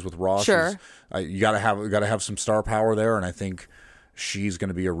she stays with Raw. Sure. You gotta have some star power there, and I think she's going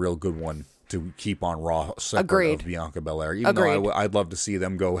to be a real good one to keep on Raw separate of Bianca Belair. Even though I'd love to see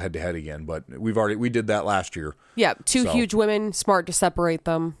them go head to head again, but we did that last year. Yeah, two huge women, smart to separate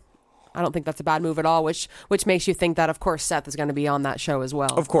them. I don't think that's a bad move at all, which makes you think that, of course, Seth is going to be on that show as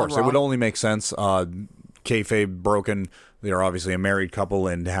well. Of course, it would only make sense. Kayfabe broken. They're obviously a married couple,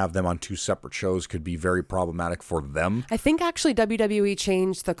 and to have them on two separate shows could be very problematic for them. I think actually WWE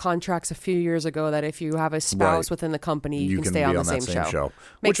changed the contracts a few years ago that if you have a spouse within the company, you can stay on the same show.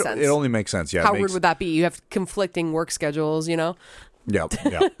 Makes sense. It only makes sense. Yeah. How weird would that be? You have conflicting work schedules, Yep.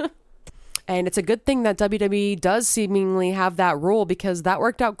 And it's a good thing that WWE does seemingly have that rule, because that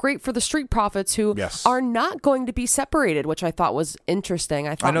worked out great for the Street Profits, who are not going to be separated, which I thought was interesting.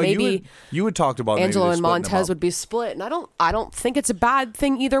 I thought maybe you had talked about Angelo and Montez would be split, and I don't think it's a bad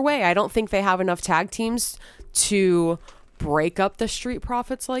thing either way. I don't think they have enough tag teams to break up the Street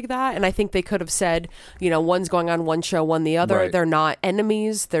Profits like that, and I think they could have said, one's going on one show, one the other. Right. They're not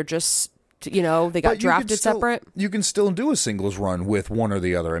enemies. They're just they got drafted separate. You can still do a singles run with one or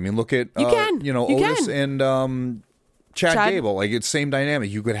the other. I mean, look at you Otis and Chad Gable. Like, it's same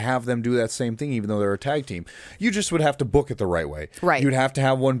dynamic. You could have them do that same thing, even though they're a tag team. You just would have to book it the right way. Right. You'd have to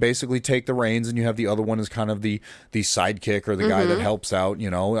have one basically take the reins, and you have the other one as kind of the sidekick or the guy that helps out.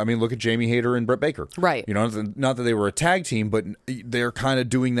 I mean, look at Jamie Hayter and Britt Baker. Right. Not that they were a tag team, but they're kind of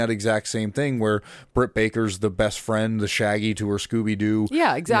doing that exact same thing where Britt Baker's the best friend, the Shaggy to her Scooby Doo.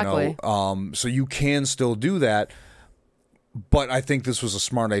 Yeah, exactly. So you can still do that. But I think this was a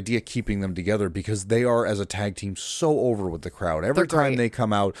smart idea, keeping them together, because they are, as a tag team, so over with the crowd. Every time they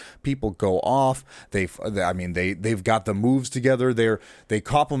come out, people go off. They've got the moves together. They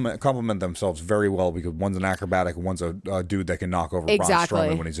complement themselves very well, because one's an acrobatic and one's a dude that can knock over Braun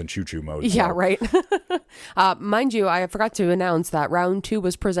Strowman when he's in choo-choo mode. Yeah, right. Mind you, I forgot to announce that round 2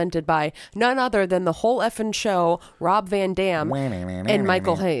 was presented by none other than the whole effing show, Rob Van Dam and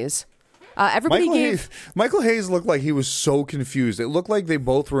Michael Hayes. Michael Hayes looked like he was so confused. It looked like they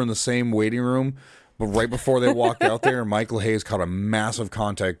both were in the same waiting room, but right before they walked out there, Michael Hayes caught a massive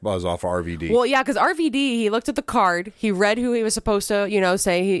contact buzz off RVD. Well, yeah, because RVD, he looked at the card, he read who he was supposed to,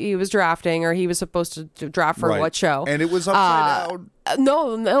 say he was drafting, or he was supposed to draft for what show. And it was upside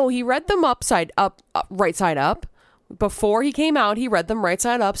down. No, he read them right side up. Before he came out, he read them right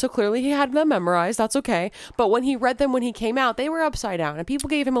side up, so clearly he had them memorized. That's okay. But when he read them when he came out, they were upside down, and people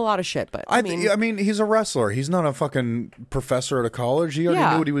gave him a lot of shit. But I mean, he's a wrestler. He's not a fucking professor at a college. He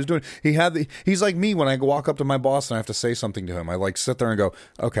already knew what he was doing. He's like me when I walk up to my boss and I have to say something to him. I sit there and go,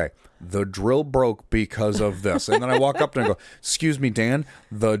 okay, the drill broke because of this. And then I walk up to him and go, excuse me, Dan,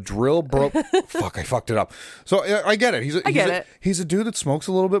 the drill broke. Fuck, I fucked it up. So I get it. He's a dude that smokes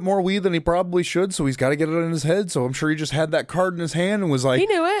a little bit more weed than he probably should, so he's got to get it in his head. So I'm sure he just had that card in his hand and was like, he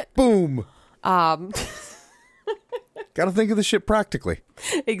knew it. Boom. Got to think of the shit practically.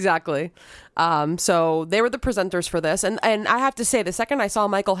 Exactly. So they were the presenters for this. And I have to say, the second I saw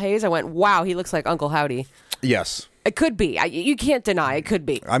Michael Hayes, I went, wow, he looks like Uncle Howdy. Yes. It could be. You can't deny it could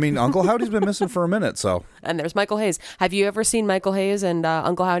be. I mean, Uncle Howdy's been missing for a minute, so. And there's Michael Hayes. Have you ever seen Michael Hayes and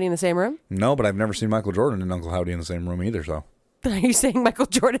Uncle Howdy in the same room? No, but I've never seen Michael Jordan and Uncle Howdy in the same room either, so. Are you saying Michael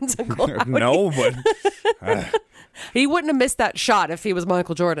Jordan's Uncle Howdy? No, but. He wouldn't have missed that shot if he was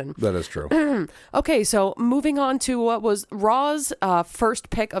Michael Jordan. That is true. Okay, so moving on to what was Raw's first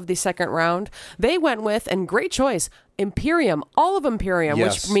pick of the second round. They went with, and great choice, Imperium. All of Imperium,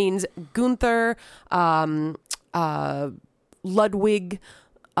 Yes. which means Gunther, Ludwig,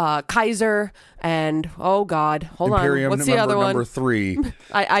 Kaiser, and oh god, hold Imperium, on, what's the other one? Number 3.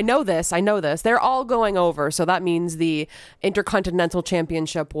 I know this. They're all going over, so that means the Intercontinental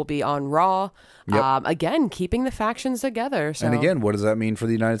Championship will be on Raw. Yep. Again, keeping the factions together. So. And again, what does that mean for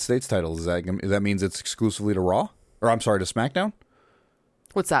the United States title? That means it's exclusively to Raw? Or I'm sorry, to SmackDown?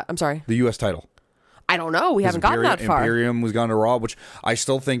 What's that? I'm sorry. The U.S. title. I don't know. We haven't gotten that far. Imperium was gone to Raw, which I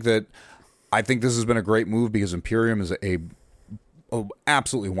still think that I think this has been a great move because Imperium is a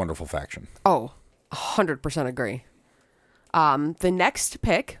absolutely wonderful faction. Oh, 100% agree. The next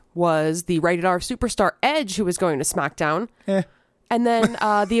pick was the rated R superstar Edge, who was going to SmackDown. And then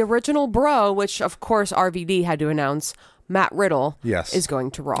the original Bro, which of course RVD had to announce, Matt Riddle, yes, is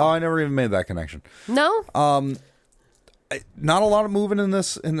going to Raw. Oh, I never even made that connection. No? Not a lot of movement in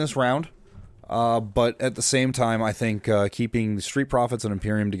this round. But at the same time, I think keeping the Street Profits and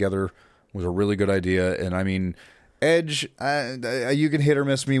Imperium together was a really good idea. And I mean, Edge, you can hit or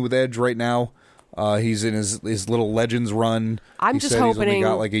miss me with Edge right now. He's in his little Legends run. I'm just hoping he's only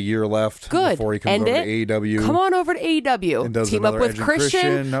got like a year left before he comes over to AEW. Come on over to AEW. And does Team up with Edge and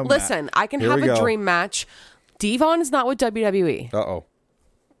Christian. No, Listen, I can have a dream match. Devon is not with WWE. Uh-oh.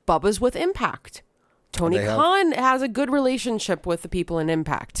 Bubba's with Impact. Tony Khan has a good relationship with the people in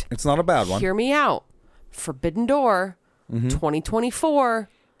Impact. It's not a bad one. Hear me out. Forbidden Door, 2024.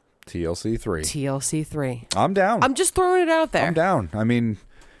 TLC 3. TLC 3. I'm down. I'm just throwing it out there. I'm down. I mean,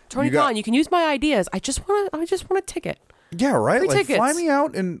 Tony Khan, you can use my ideas. I just want a ticket. Yeah, right. Free like tickets. fly me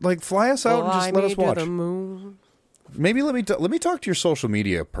out and like fly us out and just let us watch. To the moon. Maybe let me talk to your social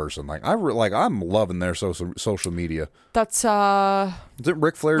media person. Like I'm loving their social media. That's Is it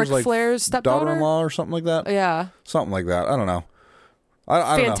Ric Flair's stepdaughter? daughter-in-law or something like that? Yeah. Something like that. I don't know. I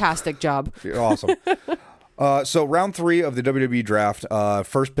don't know. Fantastic job. Awesome. So round 3 of the WWE draft,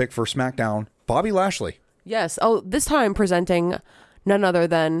 first pick for SmackDown, Bobby Lashley. Yes. Oh, this time presenting none other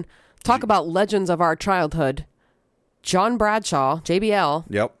than talk about legends of our childhood, John Bradshaw, JBL.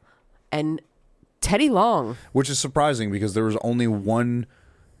 Yep. And Teddy Long. Which is surprising because there was only one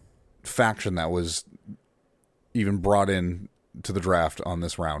faction that was even brought in to the draft on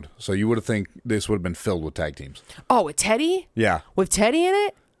this round. So you would have think this would have been filled with tag teams. Oh, with Teddy? Yeah. With Teddy in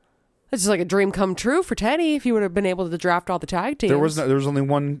it? It's just like a dream come true for Teddy if he would have been able to draft all the tag teams. There was only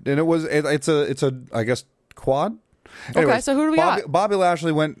one, and it's a I guess quad. Anyways, okay, so who do we got? Bobby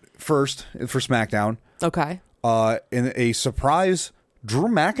Lashley went first for SmackDown. Okay. In a surprise, Drew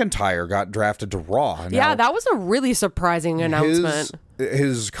McIntyre got drafted to Raw. Now, that was a really surprising announcement.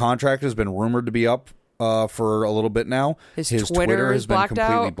 His contract has been rumored to be up for a little bit now. His Twitter has been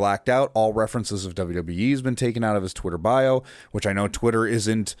completely blacked out. All references of WWE has been taken out of his Twitter bio, which I know Twitter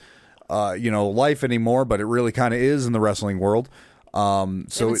isn't life anymore, but it really kind of is in the wrestling world. So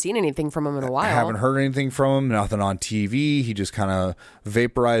haven't seen anything from him in a while. I haven't heard anything from him. Nothing on TV. He just kind of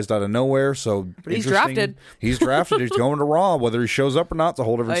vaporized out of nowhere. So but he's drafted. He's drafted. He's going to Raw. Whether he shows up or not, it's a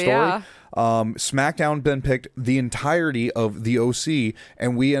whole different story. Yeah. SmackDown been picked the entirety of the OC,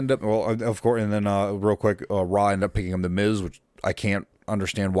 and we end up of course. And then real quick, Raw ended up picking him the Miz, which I can't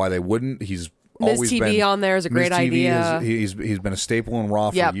understand why they wouldn't. He's Miz always TV been, on there is a great idea. He's been a staple in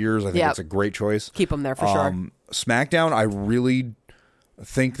Raw for years. I think it's a great choice. Keep him there for sure. SmackDown, I really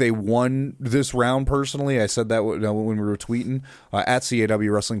think they won this round personally. I said that when we were tweeting at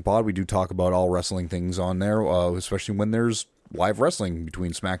CAW Wrestling Pod. We do talk about all wrestling things on there, especially when there's live wrestling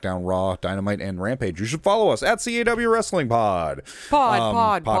between SmackDown, Raw, Dynamite, and Rampage. You should follow us at CAW Wrestling Pod.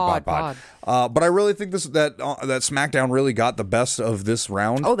 Pod. But I really think that SmackDown really got the best of this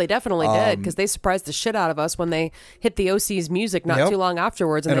round. Oh, they definitely did, because they surprised the shit out of us when they hit the OC's music not too long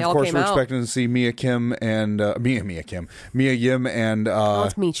afterwards, and they all came out. And of course, we're expecting to see Mia Yim and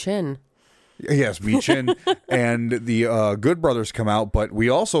it's Mi Chin. Yes, Mi Chin and the Good Brothers come out, but we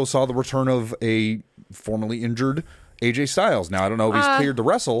also saw the return of a formerly injured AJ Styles. Now, I don't know if he's cleared to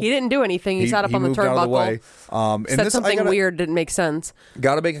wrestle. He didn't do anything. He sat up on the turnbuckle. Said something weird didn't make sense.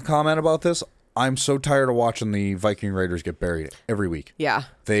 Got to make a comment about this. I'm so tired of watching the Viking Raiders get buried every week. Yeah.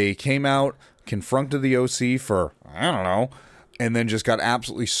 They came out, confronted the OC for, I don't know. And then just got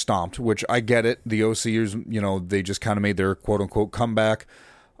absolutely stomped, which I get it. The OCers, they just kind of made their quote-unquote comeback.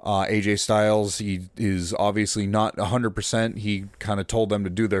 AJ Styles, he is obviously not 100%. He kind of told them to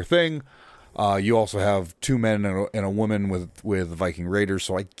do their thing. You also have 2 men and a woman with Viking Raiders,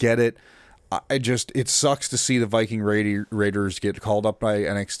 so I get it. It sucks to see the Viking Raiders get called up by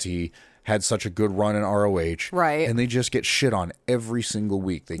NXT, had such a good run in ROH. Right. And they just get shit on every single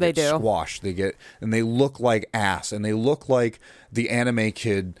week. They get do. squashed. And they look like ass. And they look like the anime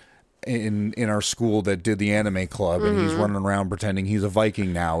kid in our school that did the anime club, and he's running around pretending he's a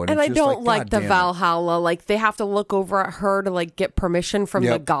Viking now. And I it's don't like the God damn it. Valhalla. Like, they have to look over at her to, like, get permission from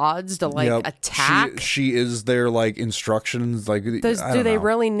the gods to, like, attack. She is their, like, instructions. Like, Do they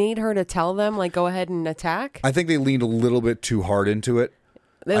really need her to tell them, like, go ahead and attack? I think they leaned a little bit too hard into it.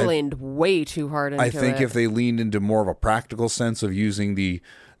 They leaned way too hard into it. I think if they leaned into more of a practical sense of using the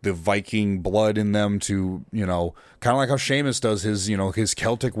Viking blood in them to, kind of like how Sheamus does his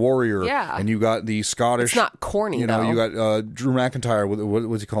Celtic warrior. Yeah. And you got the Scottish. It's not corny, though. You got Drew McIntyre. What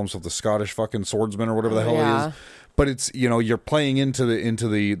does he call himself? The Scottish fucking swordsman or whatever the hell he is. But it's, you're playing into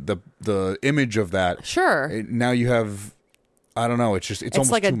the image of that. Sure. Now you have, I don't know. It's almost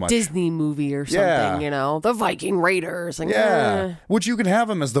like too a much. Disney movie or something, the Viking Raiders. Like, Yeah. Which you can have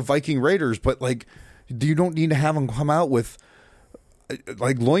them as the Viking Raiders, but like, you don't need to have them come out with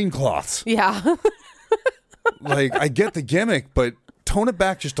like loincloths. Yeah. Like, I get the gimmick, but tone it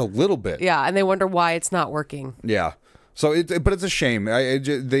back just a little bit. Yeah, and they wonder why it's not working. Yeah. So, but it's a shame. They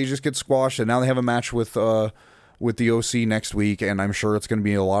just get squashed, and now they have a match with the OC next week, and I'm sure it's going to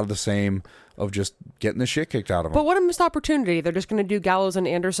be a lot of the same of just getting the shit kicked out of them. But what a missed opportunity. They're just going to do Gallows and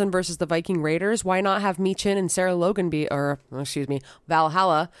Anderson versus the Viking Raiders. Why not have Michin and Sarah Logan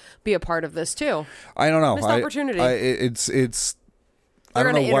Valhalla be a part of this too? I don't know. Missed opportunity. It's I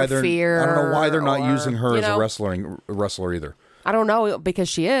don't know why they're not using her as a wrestler either. I don't know, because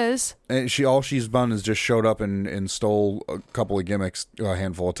she is. And all she's done is just showed up and stole a couple of gimmicks a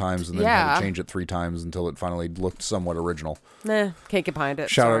handful of times, and then had to change it 3 times until it finally looked somewhat original. Can't get behind it.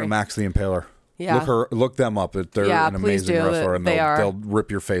 Shout out to Max the Impaler. Yeah. Look them up. They're an amazing wrestler, and they'll rip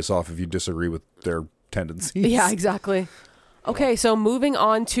your face off if you disagree with their tendencies. Yeah, exactly. Okay, so moving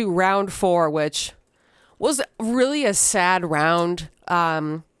on to round 4, which was really a sad round.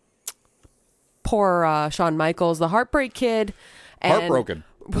 Poor Shawn Michaels, the Heartbreak Kid. Heartbroken.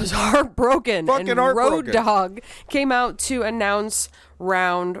 Was heartbroken. Fucking and heartbroken. Road Dogg came out to announce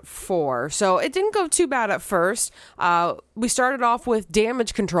round 4. So it didn't go too bad at first. We started off with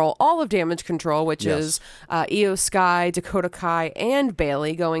Damage Control, all of Damage Control, which is Io Sky, Dakota Kai, and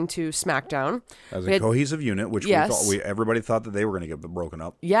Bayley going to SmackDown. As a cohesive unit, which everybody thought that they were going to get broken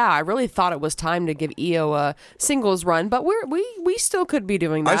up. Yeah, I really thought it was time to give Io a singles run, but we still could be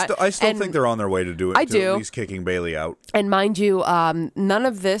doing that. I still think they're on their way to do it. I do. At least kicking Bayley out. And mind you, none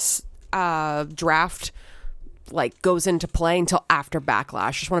of this draft goes into play until after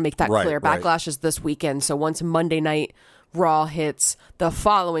Backlash. Just want to make that clear. Backlash is this weekend, so once Monday Night Raw hits the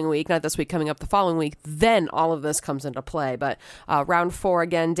following week, not this week, coming up the following week, then all of this comes into play. But round 4,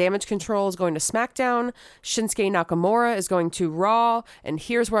 again, Damage Control is going to SmackDown. Shinsuke Nakamura is going to Raw. And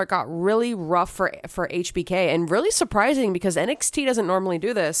here's where it got really rough for HBK, and really surprising because NXT doesn't normally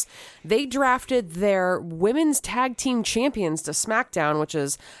do this. They drafted their women's tag team champions to SmackDown, which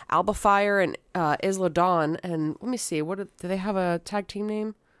is Alba Fire and Isla Dawn. And let me see, do they have a tag team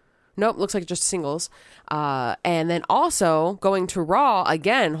name? Nope, looks like just singles. And then also going to Raw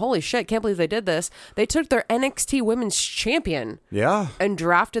again. Holy shit, can't believe they did this. They took their NXT Women's Champion, and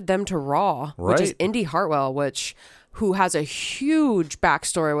drafted them to Raw, which is Indy Hartwell, who has a huge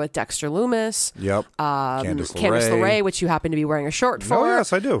backstory with Dexter Lumis. Yep. Candice LeRae, which you happen to be wearing a short for. Oh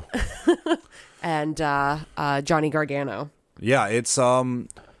yes, I do. And Johnny Gargano. Yeah, it's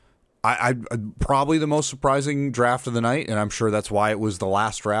I probably the most surprising draft of the night, and I'm sure that's why it was the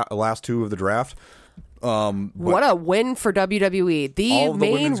last 2 of the draft. What a win for WWE. The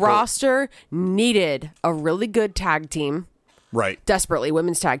main roster needed a really good tag team. Right. Desperately,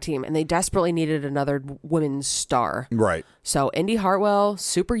 women's tag team, and they desperately needed another women's star. Right. So Indy Hartwell,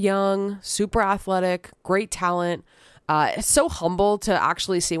 super young, super athletic, great talent. It's so humble to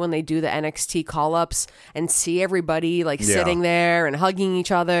actually see when they do the NXT call-ups and see everybody sitting there and hugging each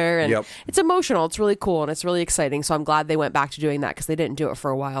other. And it's emotional. It's really cool, and it's really exciting. So I'm glad they went back to doing that because they didn't do it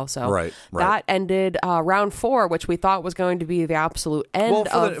for a while. So that ended round 4, which we thought was going to be the absolute end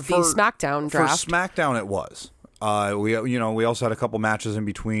of the SmackDown draft. For SmackDown, it was. We also had a couple matches in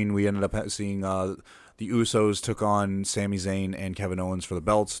between. We ended up seeing the Usos took on Sami Zayn and Kevin Owens for the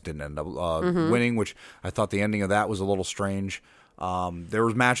belts. Didn't end up winning, which I thought the ending of that was a little strange. There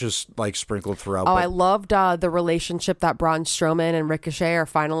was matches like sprinkled throughout. I loved the relationship that Braun Strowman and Ricochet are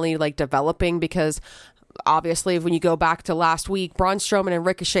finally like developing, because obviously when you go back to last week, Braun Strowman and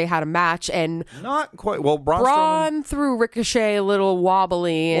Ricochet had a match, and not quite. Well, Braun threw Ricochet a little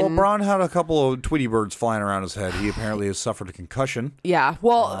wobbly. And, Braun had a couple of Tweety birds flying around his head. He apparently has suffered a concussion. Yeah.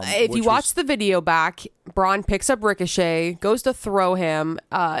 Well, if you watch the video back, Braun picks up Ricochet, goes to throw him.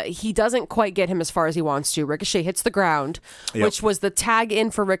 He doesn't quite get him as far as he wants to. Ricochet hits the ground, which was the tag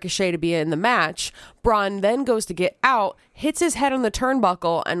in for Ricochet to be in the match. Braun then goes to get out, hits his head on the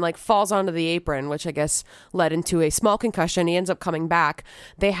turnbuckle, and like falls onto the apron, which I guess led into a small concussion. He ends up coming back.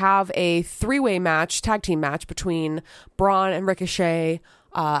 They have a three-way match, tag team match between Braun and Ricochet,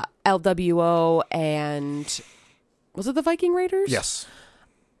 LWO, and was it the Viking Raiders? Yes.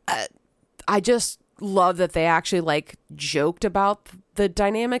 I just love that they actually like joked about the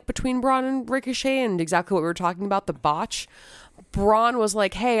dynamic between Braun and Ricochet and exactly what we were talking about, the botch. Braun was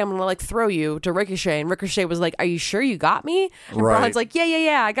like, "Hey, I'm gonna like throw you," to Ricochet, and Ricochet was like, "Are you sure you got me?" And Braun's like,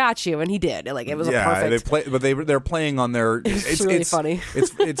 "Yeah, I got you," and he did. Like, it was a perfect. They're playing on their. It's really funny.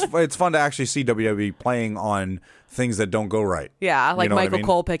 It's fun to actually see WWE playing on things that don't go right. Yeah, like Michael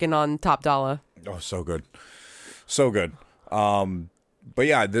Cole picking on Top Dollar. Oh, so good, so good. But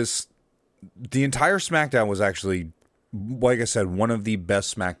yeah, the entire SmackDown was actually, like I said, one of the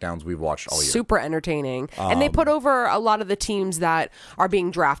best SmackDowns we've watched all year. Super entertaining. And they put over a lot of the teams that are being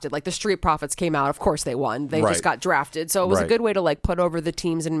drafted. Like the Street Profits came out. Of course they won. They just got drafted. So it was a good way to like put over the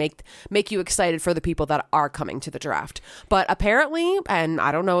teams and make you excited for the people that are coming to the draft. But apparently, and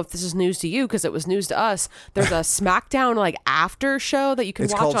I don't know if this is news to you because it was news to us, there's a SmackDown like after show that you can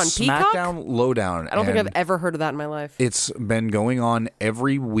watch on Peacock. SmackDown Lowdown. I don't think I've ever heard of that in my life. It's been going on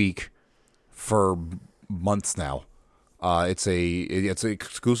every week for months now. It's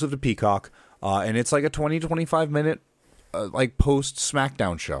exclusive to Peacock, and it's like a 20-25 minute like post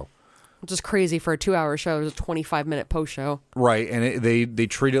SmackDown show. Which is crazy for a 2-hour show. It's a 25-minute post show. Right, and they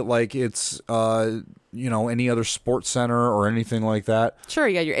treat it like it's any other sports center or anything like that. Sure,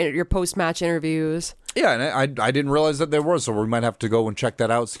 you got your post match interviews. Yeah, and I didn't realize that there was, so we might have to go and check that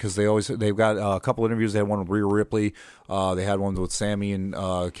out because they've got a couple interviews. They had one with Rhea Ripley. They had one with Sammy and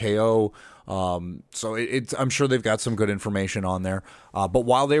KO. So I'm sure they've got some good information on there. But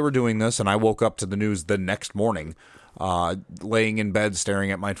while they were doing this, and I woke up to the news the next morning, laying in bed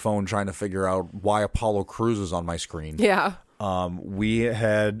staring at my phone trying to figure out why Apollo Crews is on my screen. Yeah. We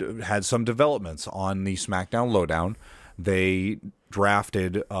had some developments on the SmackDown Lowdown. They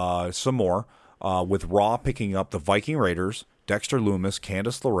drafted some more, with Raw picking up the Viking Raiders, Dexter Lumis,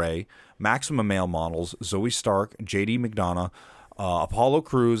 Candice LeRae, Maximum Male Models, Zoe Stark, JD McDonough, Apollo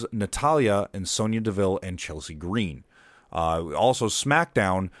Crews, Natalia, and Sonya Deville and Chelsea Green. Also,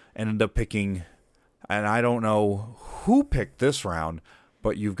 SmackDown ended up picking, and I don't know who picked this round,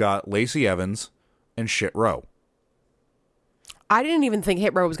 but you've got Lacey Evans and Shit Row. I didn't even think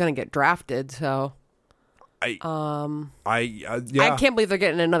Hit Row was going to get drafted, so... Yeah. I can't believe they're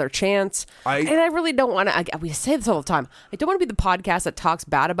getting another chance. And I really don't want to... We say this all the time. I don't want to be the podcast that talks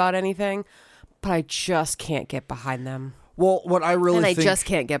bad about anything, but I just can't get behind them. Well, I just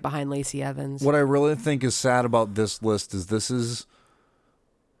can't get behind Lacey Evans. What I really think is sad about this list is,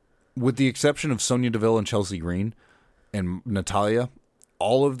 with the exception of Sonya Deville and Chelsea Green and Natalia,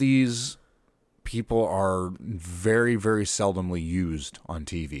 all of these people are very, very seldomly used on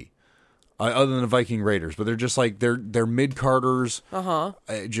TV. Other than the Viking Raiders, but they're just like they're mid-carders.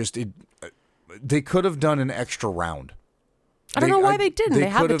 They could have done an extra round. I don't know why they didn't. They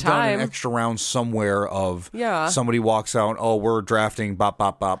had the time. They could have done an extra round somewhere of somebody walks out, oh, we're drafting, bop,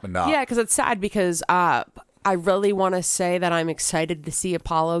 bop, bop, and yeah, because it's sad because I really want to say that I'm excited to see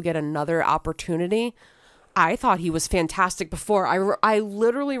Apollo get another opportunity. I thought he was fantastic before. I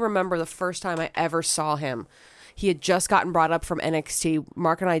literally remember the first time I ever saw him. He had just gotten brought up from NXT.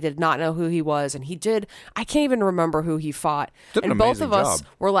 Mark and I did not know who he was, and he did. I can't even remember who he fought. And both of us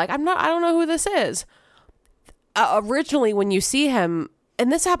were like, I don't know who this is. Originally, when you see him,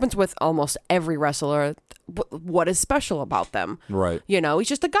 and this happens with almost every wrestler, what is special about them? Right. He's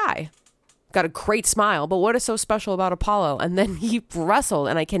just a guy. Got a great smile, but what is so special about Apollo? And then he wrestled,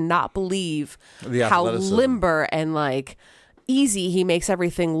 and I cannot believe how limber and like easy he makes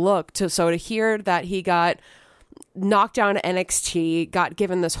everything look. So to hear that he got knocked down to NXT, got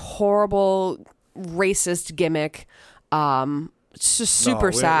given this horrible racist gimmick. It's just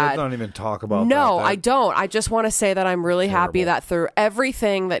super sad. We don't even talk about that. No, I don't. I just want to say that I'm really happy that through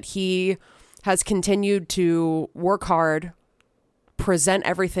everything that he has continued to work hard, present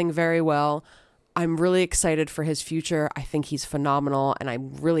everything very well. I'm really excited for his future. I think he's phenomenal, and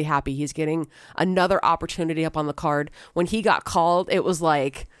I'm really happy he's getting another opportunity up on the card. When he got called, it was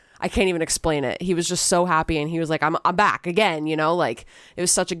like, I can't even explain it. He was just so happy, and he was like, I'm back again, you know? Like, it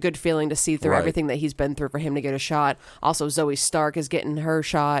was such a good feeling to see through everything that he's been through for him to get a shot. Also, Zoe Stark is getting her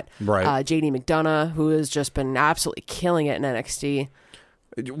shot. Right. JD McDonough, who has just been absolutely killing it in NXT.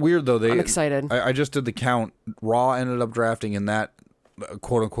 Weird, though. I'm excited. I just did the count. Raw ended up drafting in that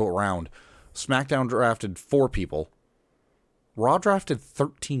quote-unquote round. SmackDown drafted 4 people. Raw drafted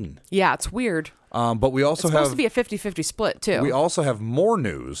 13. Yeah, it's weird. But we also it's supposed to be a 50-50 split, too. We also have more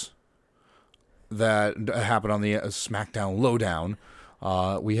news that happened on the SmackDown Lowdown.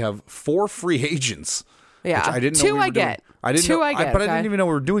 We have 4 free agents. Yeah, which I didn't 2 know we were I get. Doing. I didn't 2 know, I get. but I didn't even know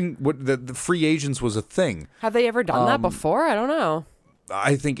we were doing what the free agents was a thing. Have they ever done that before? I don't know.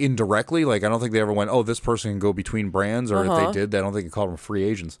 I think indirectly, like I don't think they ever went, oh, this person can go between brands, or if they did, I don't think they called them free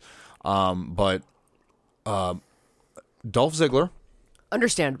agents. But Dolph Ziggler,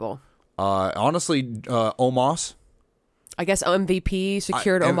 understandable. Honestly, Omos. I guess MVP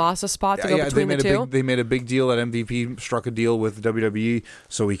secured Omos a spot to go between the two. They made a big deal that MVP struck a deal with WWE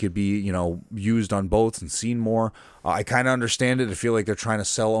so he could be, used on both and seen more. I kind of understand it. I feel like they're trying to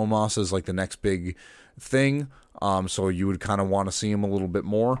sell Omos as like the next big thing. So you would kind of want to see him a little bit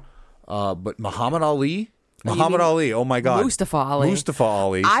more. But Muhammad Ali, oh my God. Mustafa Ali.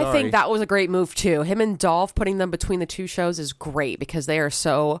 Sorry. I think that was a great move too. Him and Dolph, putting them between the 2 shows is great because they are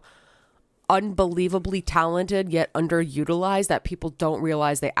so unbelievably talented yet underutilized that people don't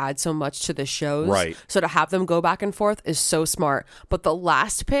realize they add so much to the shows. Right. So to have them go back and forth is so smart. But the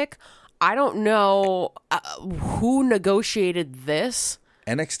last pick, I don't know who negotiated this.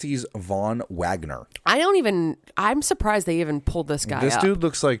 NXT's Von Wagner. I'm surprised they even pulled this guy This up. dude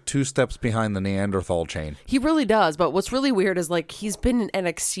looks like 2 steps behind the Neanderthal chain. He really does. But what's really weird is like he's been in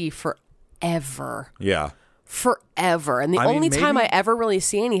NXT forever. Yeah. Forever. And the only time I ever really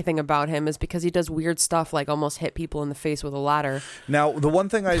see anything about him is because he does weird stuff like almost hit people in the face with a ladder. Now, the one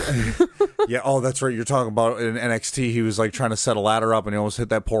thing that's right. You're talking about in NXT, he was like trying to set a ladder up and he almost hit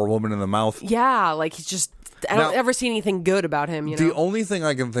that poor woman in the mouth. Yeah, like he's just, I don't ever see anything good about him, The only thing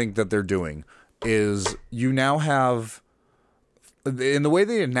I can think that they're doing is you now have, in the way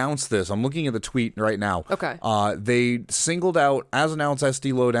they announced this, I'm looking at the tweet right now. Okay. They singled out, as announced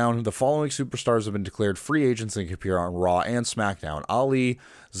SD Lowdown, the following superstars have been declared free agents and can appear on Raw and SmackDown: Ali,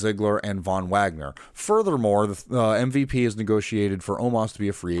 Ziggler, and Von Wagner. Furthermore, the MVP has negotiated for Omos to be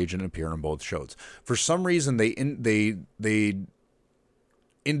a free agent and appear on both shows. For some reason, they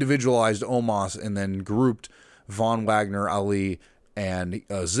individualized Omos and then grouped Von Wagner, Ali, and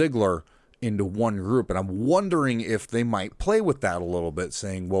Ziggler into one group, and I'm wondering if they might play with that a little bit,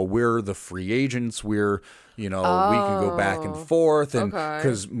 saying, well, we're the free agents, we can go back and forth, and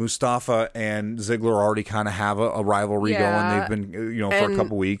because Mustafa and Ziggler already kind of have a rivalry going, they've been for a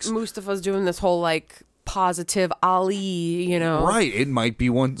couple weeks. Mustafa's doing this whole like positive Ali, right? It might be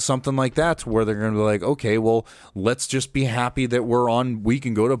something like that where they're going to be like, okay, well, let's just be happy that we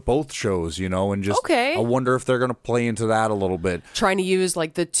can go to both shows, and just I wonder if they're going to play into that a little bit, trying to use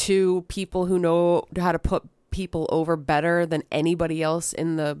like the 2 people who know how to put people over better than anybody else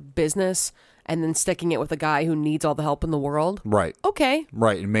in the business, and then sticking it with a guy who needs all the help in the world. Right. Okay.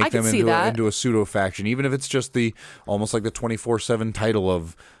 Right, and make them into a pseudo faction, even if it's just almost like the 24/7 title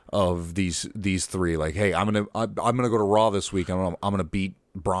of these 3. Like, hey, I'm gonna go to Raw this week. I'm gonna beat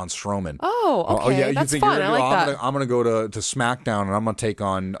Braun Strowman. Oh, okay. That's fun. I like that. I'm gonna go to SmackDown and I'm gonna take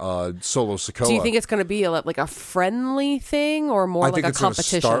on Solo Sikoa. Do you think it's gonna be like a friendly thing or more like a competition? I think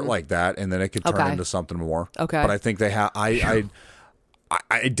it's gonna start like that, and then it could turn into something more. Okay. But I think they have.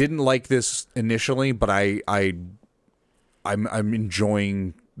 I didn't like this initially, but I'm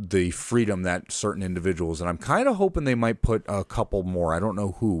enjoying the freedom that certain individuals, and I'm kind of hoping they might put a couple more. I don't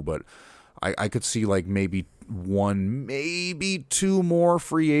know who, but I could see like maybe 1, maybe 2 more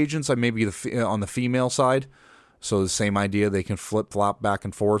free agents. Maybe on the female side. So the same idea, they can flip-flop back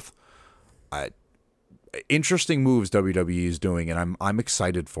and forth. Interesting moves WWE is doing, and I'm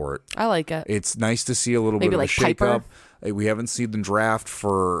excited for it. I like it. It's nice to see a little bit of a shake-up. We haven't seen the draft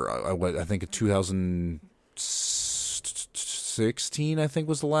for, I think, 2016, I think,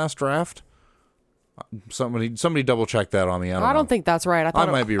 was the last draft. Somebody double check that on me. I don't think that's right. I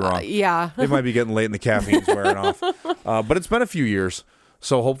might be wrong. Yeah. It might be getting late and the caffeine's wearing off. But it's been a few years.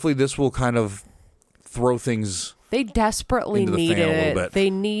 So hopefully this will kind of throw things. They desperately need it. They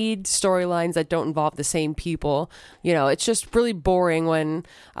need storylines that don't involve the same people. It's just really boring when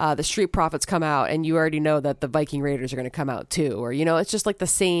the Street Profits come out and you already know that the Viking Raiders are going to come out too. Or, it's just like the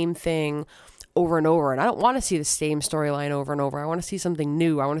same thing over and over. And I don't want to see the same storyline over and over. I want to see something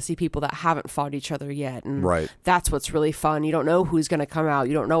new. I want to see people that haven't fought each other yet. And that's what's really fun. You don't know who's going to come out.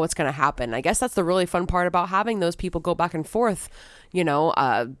 You don't know what's going to happen. I guess that's the really fun part about having those people go back and forth. You know,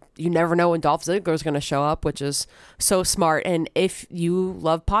 you never know when Dolph Ziggler is going to show up, which is so smart. And if you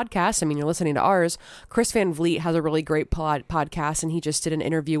love podcasts, I mean, you're listening to ours, Chris Van Vliet has a really great podcast, and he just did an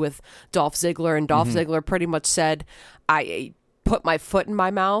interview with Dolph Ziggler, and Dolph Ziggler pretty much said, I put my foot in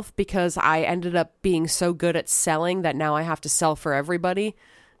my mouth because I ended up being so good at selling that now I have to sell for everybody.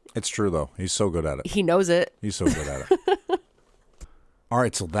 It's true, though. He's so good at it. He knows it. He's so good at it. All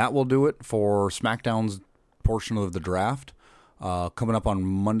right, so that will do it for SmackDown's portion of the draft. Coming up on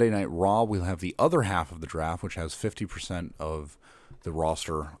Monday Night Raw, we'll have the other half of the draft, which has 50% of the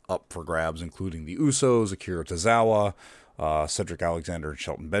roster up for grabs, including the Usos, Akira Tozawa, Cedric Alexander, and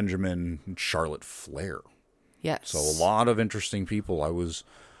Shelton Benjamin, and Charlotte Flair. Yes. So a lot of interesting people. I was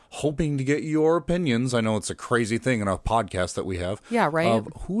hoping to get your opinions. I know it's a crazy thing in a podcast that we have. Yeah, right. Of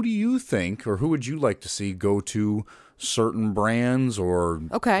who do you think, or who would you like to see go to certain brands, or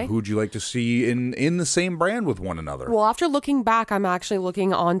who would you like to see in the same brand with one another? Well, after looking back, I'm actually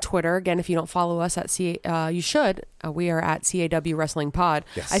looking on Twitter. Again, if you don't follow us at you should. We are at CAW Wrestling Pod.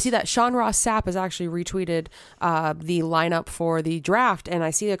 Yes. I see that Sean Ross Sapp has actually retweeted the lineup for the draft, and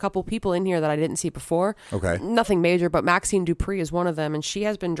I see a couple people in here that I didn't see before. Okay. Nothing major, but Maxine Dupree is one of them, and she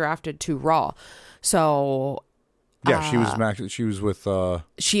has been drafted to Raw. So yeah, she was with.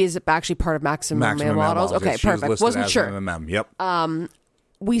 She is actually part of Maximum Male Models. Okay, yes, perfect. Wasn't sure. MMM. Yep.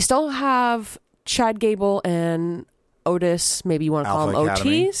 We still have Chad Gable and Otis. Maybe you want to call him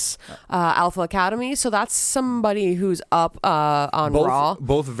Otis. Alpha Academy. So that's somebody who's up on Raw.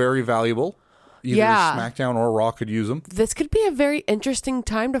 Both very valuable. Either SmackDown or Raw could use them. This could be a very interesting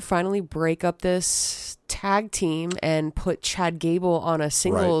time to finally break up this tag team and put Chad Gable on a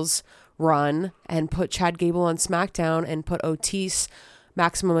singles run, and put Chad Gable on SmackDown, and put Otis,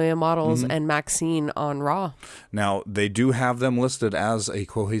 Maximum Male Models, and Maxine on Raw. Now they do have them listed as a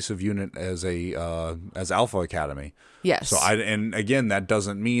cohesive unit as Alpha Academy. Yes. So and again, that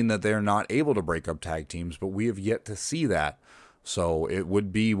doesn't mean that they're not able to break up tag teams, but we have yet to see that. So it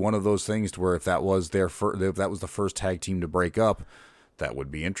would be one of those things to where if that was if that was the first tag team to break up, that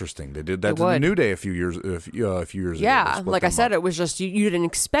would be interesting. They did that to the New Day a few years ago. Yeah, like I said, it was just you didn't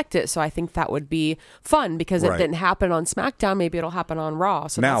expect it, so I think that would be fun because it didn't happen on SmackDown. Maybe it'll happen on Raw.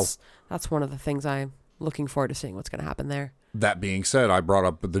 So now, that's one of the things I'm looking forward to seeing what's going to happen there. That being said, I brought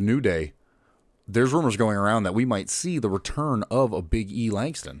up the New Day. There's rumors going around that we might see the return of a Big E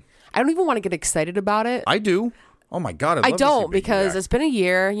Langston. I don't even want to get excited about it. I do. Oh my God, I don't, because it's been a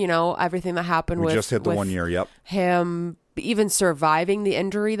year. You know, everything that happened we just hit the 1 year. Yep. Him even surviving the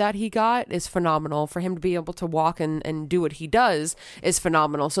injury that he got is phenomenal. For him to be able to walk and do what he does is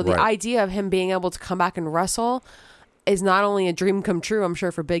phenomenal. So the idea of him being able to come back and wrestle is not only a dream come true, I'm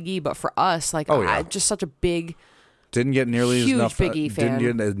sure, for Big E, but for us, like just such a big, didn't get nearly huge enough. Big E fan.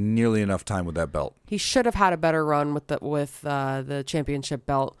 Didn't get nearly enough time with that belt. He should have had a better run with the championship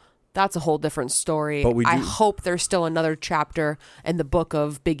belt. That's a whole different story. But I hope there's still another chapter in the book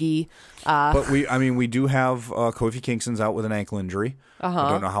of Big E. But we do have Kofi Kingston's out with an ankle injury. I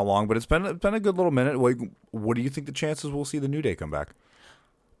don't know how long, but it's been a good little minute. What do you think the chances we'll see the New Day come back?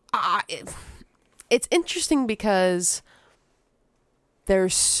 It's interesting because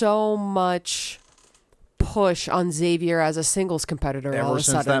there's so much push on Xavier as a singles competitor all of a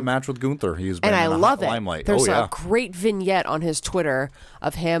sudden. Ever since that match with Gunther, he's been in the limelight. There's a great vignette on his Twitter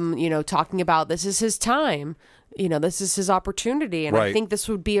of him, talking about this is his time. This is his opportunity. And I think this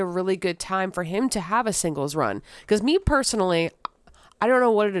would be a really good time for him to have a singles run. Because me personally, I don't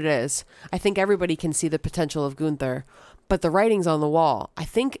know what it is. I think everybody can see the potential of Gunther, but the writing's on the wall. I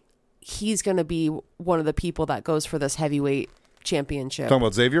think he's going to be one of the people that goes for this heavyweight championship. Talking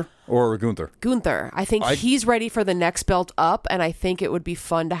about Xavier or Gunther? Gunther. I think he's ready for the next belt up, and I think it would be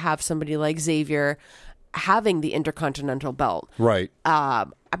fun to have somebody like Xavier having the Intercontinental belt. Right.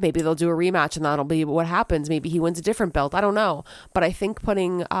 Maybe they'll do a rematch, and that'll be what happens. Maybe he wins a different belt. I don't know. But I think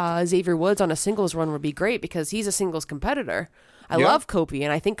putting Xavier Woods on a singles run would be great because he's a singles competitor. I love Kofi,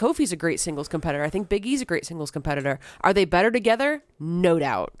 and I think Kofi's a great singles competitor. I think Big E's a great singles competitor. Are they better together? No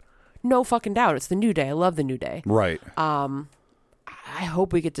doubt. No fucking doubt. It's the New Day. I love the New Day. Right. I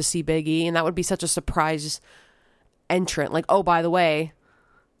hope we get to see Big E, and that would be such a surprise entrant. Like, oh, by the way,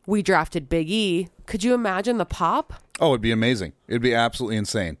 we drafted Big E. Could you imagine the pop? Oh, it'd be amazing. It'd be absolutely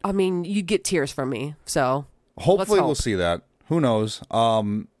insane. I mean, you'd get tears from me. So hopefully we'll see that. Who knows?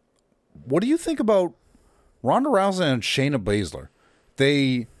 What do you think about Ronda Rousey and Shayna Baszler?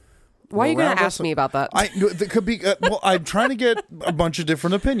 They Why are you going to ask me about that? That could be. Well, I'm trying to get a bunch of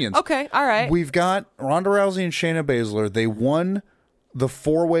different opinions. Okay, all right. We've got Ronda Rousey and Shayna Baszler. They won the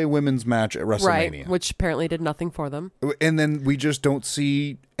 4-way women's match at WrestleMania. Right, which apparently did nothing for them. And then we just don't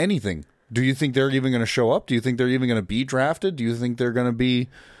see anything. Do you think they're even going to show up? Do you think they're even going to be drafted? Do you think they're going to be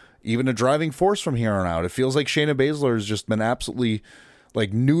even a driving force from here on out? It feels like Shayna Baszler has just been absolutely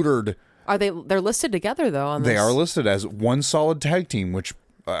like neutered. They're listed together though on this. They are listed as one solid tag team, which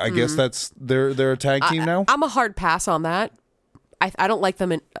I guess that's they're a tag team now. I'm a hard pass on that. I don't like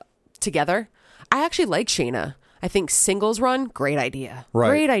them together. I actually like Shayna. I think singles run, great idea. Right.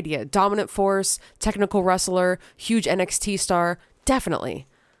 Great idea. Dominant force, technical wrestler, huge NXT star, definitely.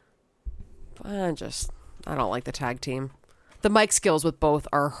 I don't like the tag team. The mic skills with both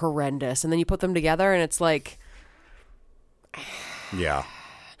are horrendous, and then you put them together, and it's like, yeah,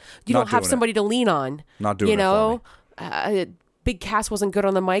 you don't have somebody to lean on. Not doing it for me. Big Cass wasn't good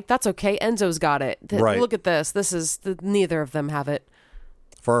on the mic. That's okay. Enzo's got it. Right. Look at this. Neither of them have it.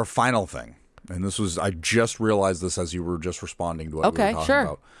 For our final thing, and I just realized this as you were just responding to what we were talking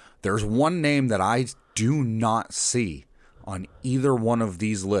about. There's one name that I do not see on either one of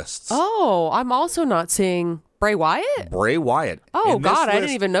these lists. Oh, I'm also not seeing Bray Wyatt? Bray Wyatt. Oh, God, I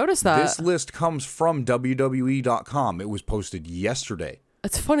didn't even notice that. This list comes from WWE.com. It was posted yesterday.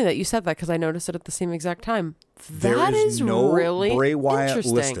 It's funny that you said that because I noticed it at the same exact time. There is no really Bray Wyatt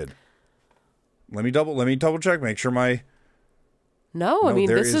listed. Let me double check. Make sure my. No, I mean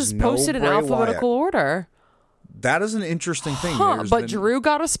this is posted in alphabetical order. That is an interesting thing. But Drew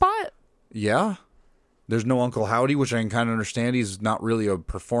got a spot. Yeah, there's no Uncle Howdy, which I can kind of understand. He's not really a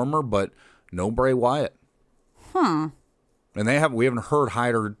performer, but no Bray Wyatt. And we haven't heard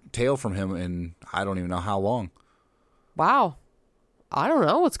hide or tail from him in I don't even know how long. Wow. I don't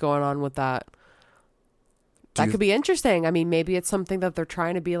know what's going on with that. That could be interesting. I mean, maybe it's something that they're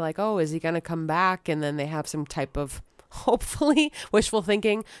trying to be like, oh, is he going to come back? And then they have some type of, hopefully, wishful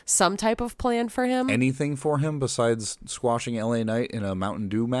thinking, some type of plan for him. Anything for him besides squashing LA Knight in a Mountain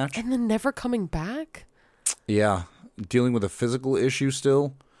Dew match? And then never coming back? Yeah. Dealing with a physical issue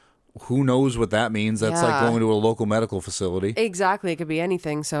still. Who knows what that means? That's like going to a local medical facility. Exactly. It could be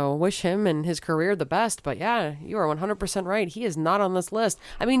anything. So wish him and his career the best. But yeah, you are 100% right. He is not on this list.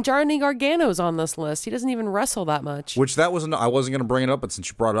 I mean, Johnny Gargano's on this list. He doesn't even wrestle that much. Which I wasn't going to bring it up, but since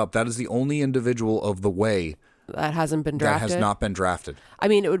you brought it up, that is the only individual of the way that hasn't been drafted. That has not been drafted. I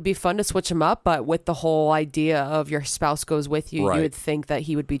mean, it would be fun to switch him up, but with the whole idea of your spouse goes with you, you would think that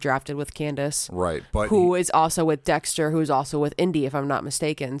he would be drafted with Candace. Right. But who is also with Dexter, who's also with Indy, if I'm not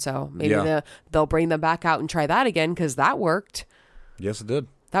mistaken. So maybe they'll bring them back out and try that again because that worked. Yes, it did.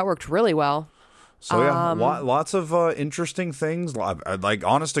 That worked really well. So lots of interesting things. Like,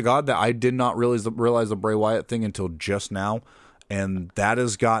 honest to God, that I did not realize the Bray Wyatt thing until just now, and that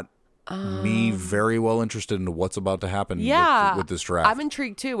has got me very well interested into what's about to happen with this draft. I'm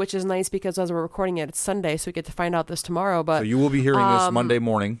intrigued too, which is nice because as we're recording it, it's Sunday, so we get to find out this tomorrow. But so you will be hearing this Monday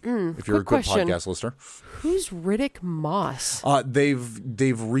morning if you're a good podcast listener. Who's Riddick Moss?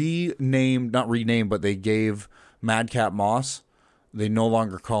 They've not renamed, but they gave Madcap Moss. They no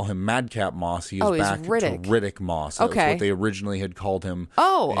longer call him Madcap Moss. He is back to Riddick Moss. That's what they originally had called him.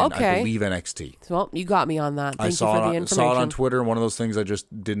 I believe NXT. Well, you got me on that. Thank you for the information. I saw it on Twitter. One of those things I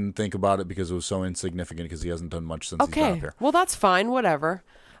just didn't think about it because it was so insignificant because he hasn't done much since he's got up here. Well, that's fine. Whatever.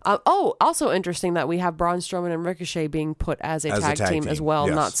 Also interesting that we have Braun Strowman and Ricochet being put as a tag team as well,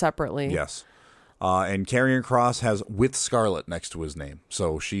 not separately. Yes. And Karrion Kross has with Scarlett next to his name.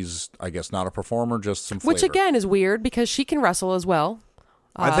 So she's, I guess, not a performer, just some flavor. Which, again, is weird because she can wrestle as well.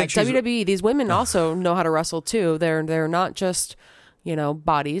 I think WWE, these women also know how to wrestle, too. They're not just,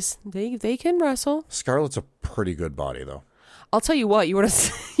 bodies. They can wrestle. Scarlett's a pretty good body, though. I'll tell you what. You want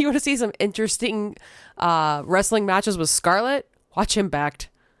to see some interesting wrestling matches with Scarlett? Watch Impact.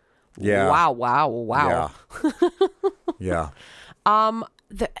 Yeah. Wow. Yeah.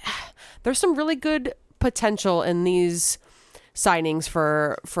 There's some really good potential in these signings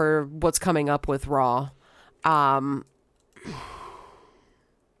for what's coming up with Raw. I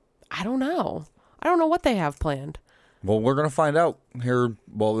don't know. I don't know what they have planned. Well, we're going to find out here.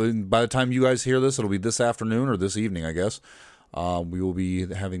 Well, by the time you guys hear this, it'll be this afternoon or this evening, I guess. We will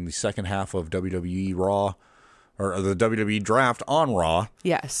be having the second half of WWE Raw, or the WWE Draft on Raw.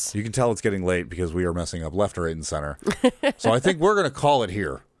 Yes. You can tell it's getting late because we are messing up left, right, and center. So I think we're going to call it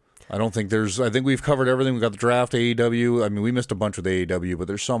here. I think we've covered everything. We've got the draft, AEW. I mean, we missed a bunch with AEW, but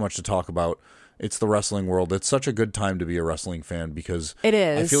there's so much to talk about. It's the wrestling world. It's such a good time to be a wrestling fan because it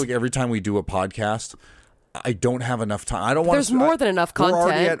is. I feel like every time we do a podcast, I don't have enough time. I don't want. There's more than enough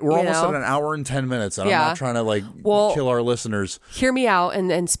content. We're almost at an hour and 10 minutes, and I'm not trying to kill our listeners. Hear me out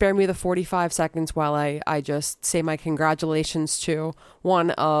and spare me the 45 seconds while I just say my congratulations to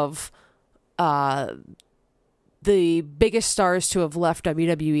one of the biggest stars to have left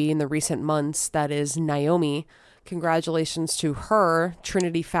WWE in the recent months. That is Naomi. Congratulations to her.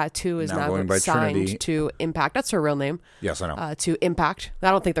 Trinity Fatu is now signed Trinity to Impact. That's her real name. Yes, I know. To Impact.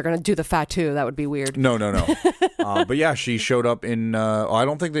 I don't think they're going to do the Fatu. That would be weird. No. But yeah, she showed up in... I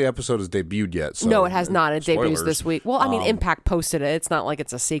don't think the episode has debuted yet. So no, it has not. It spoilers. Debuts this week. Well, I mean, Impact posted it. It's not like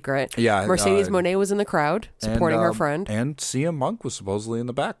it's a secret. Yeah. Mercedes Moné was in the crowd supporting her friend. And CM Punk was supposedly in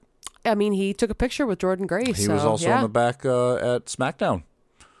the back. I mean, he took a picture with Jordan Grace. He was also in the back at SmackDown.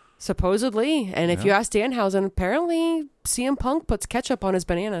 Supposedly. And if you ask Danhausen, apparently CM Punk puts ketchup on his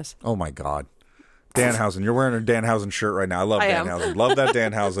bananas. Oh, my God. Danhausen. You're wearing a Danhausen shirt right now. I love Danhausen. Love that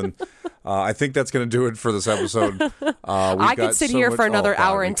Danhausen. I think that's going to do it for this episode. I could sit here for another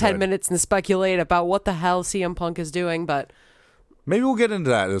hour and 10 minutes and speculate about what the hell CM Punk is doing, but... Maybe we'll get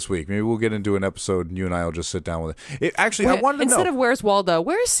into that this week. Maybe we'll get into an episode and you and I will just sit down with it. Actually, I wanted to know. Instead of Where's Waldo,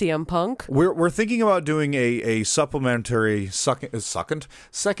 where's CM Punk? We're thinking about doing a supplementary second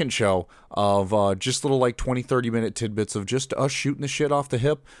show of just little 20, 30-minute tidbits of just us shooting the shit off the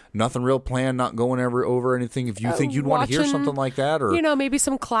hip. Nothing real planned, not going over anything. If you think you'd want to hear something like that, or maybe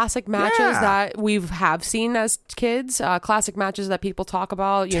some classic matches that we have seen as kids, classic matches that people talk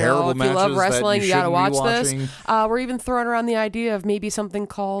about. Terrible if matches you love wrestling, you got to watch this. We're even throwing around the idea of maybe something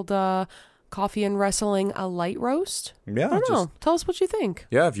called Coffee and Wrestling, a light roast. Yeah, I don't know. Tell us what you think.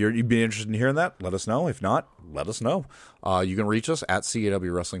 Yeah, if you'd be interested in hearing that, let us know. If not, let us know. You can reach us at CAW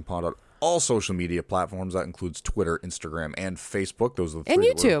Wrestling Pod on all social media platforms. That includes Twitter, Instagram, and Facebook. Those are the and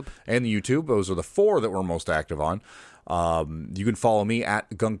YouTube. And YouTube. Those are the 4 that we're most active on. You can follow me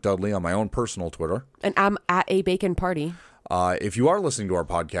at Gunk Dudley on my own personal Twitter. And I'm at A Bacon Party. If you are listening to our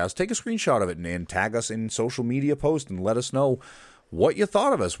podcast, take a screenshot of it and tag us in social media post and let us know what you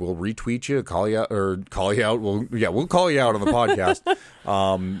thought of us. We'll retweet you, call you out. We'll call you out on the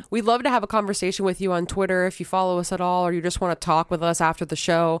podcast. We'd love to have a conversation with you on Twitter. If you follow us at all, or you just want to talk with us after the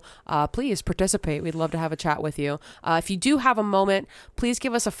show, please participate. We'd love to have a chat with you. If you do have a moment, please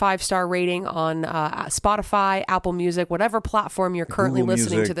give us a 5-star rating on Spotify, Apple Music, whatever platform you're currently Google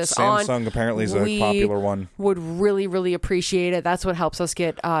listening Music, to this Samsung on. Apparently is a popular one. Would really, really appreciate it. That's what helps us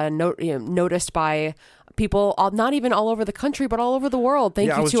get noticed by people, not even all over the country, but all over the world.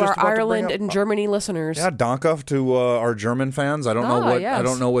 Thank you to our Ireland and Germany listeners. Yeah, Danke to our German fans. I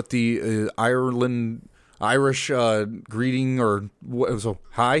don't know what the Irish greeting or what. So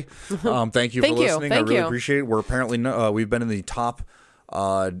hi, thank you for listening. I really appreciate it. We're apparently we've been in the top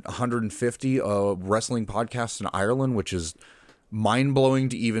 150 wrestling podcasts in Ireland, which is mind blowing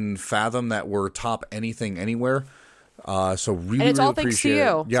to even fathom that we're top anything anywhere. So really, and it's all thanks to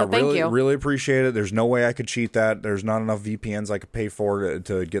you. Yeah, so thank you. Really appreciate it. There's no way I could cheat that. There's not enough VPNs I could pay for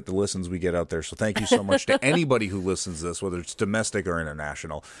to get the listens we get out there. So thank you so much to anybody who listens to this, whether it's domestic or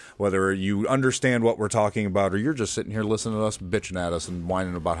international, whether you understand what we're talking about or you're just sitting here listening to us bitching at us and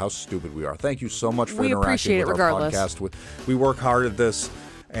whining about how stupid we are. Thank you so much for interacting with our podcast. We work hard at this,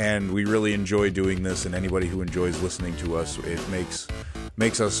 and we really enjoy doing this. And anybody who enjoys listening to us, it makes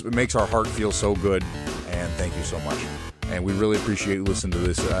our heart feel so good. And thank you so much. And we really appreciate you listening to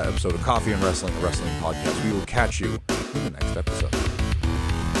this episode of Coffee and Wrestling, a wrestling podcast. We will catch you in the next episode.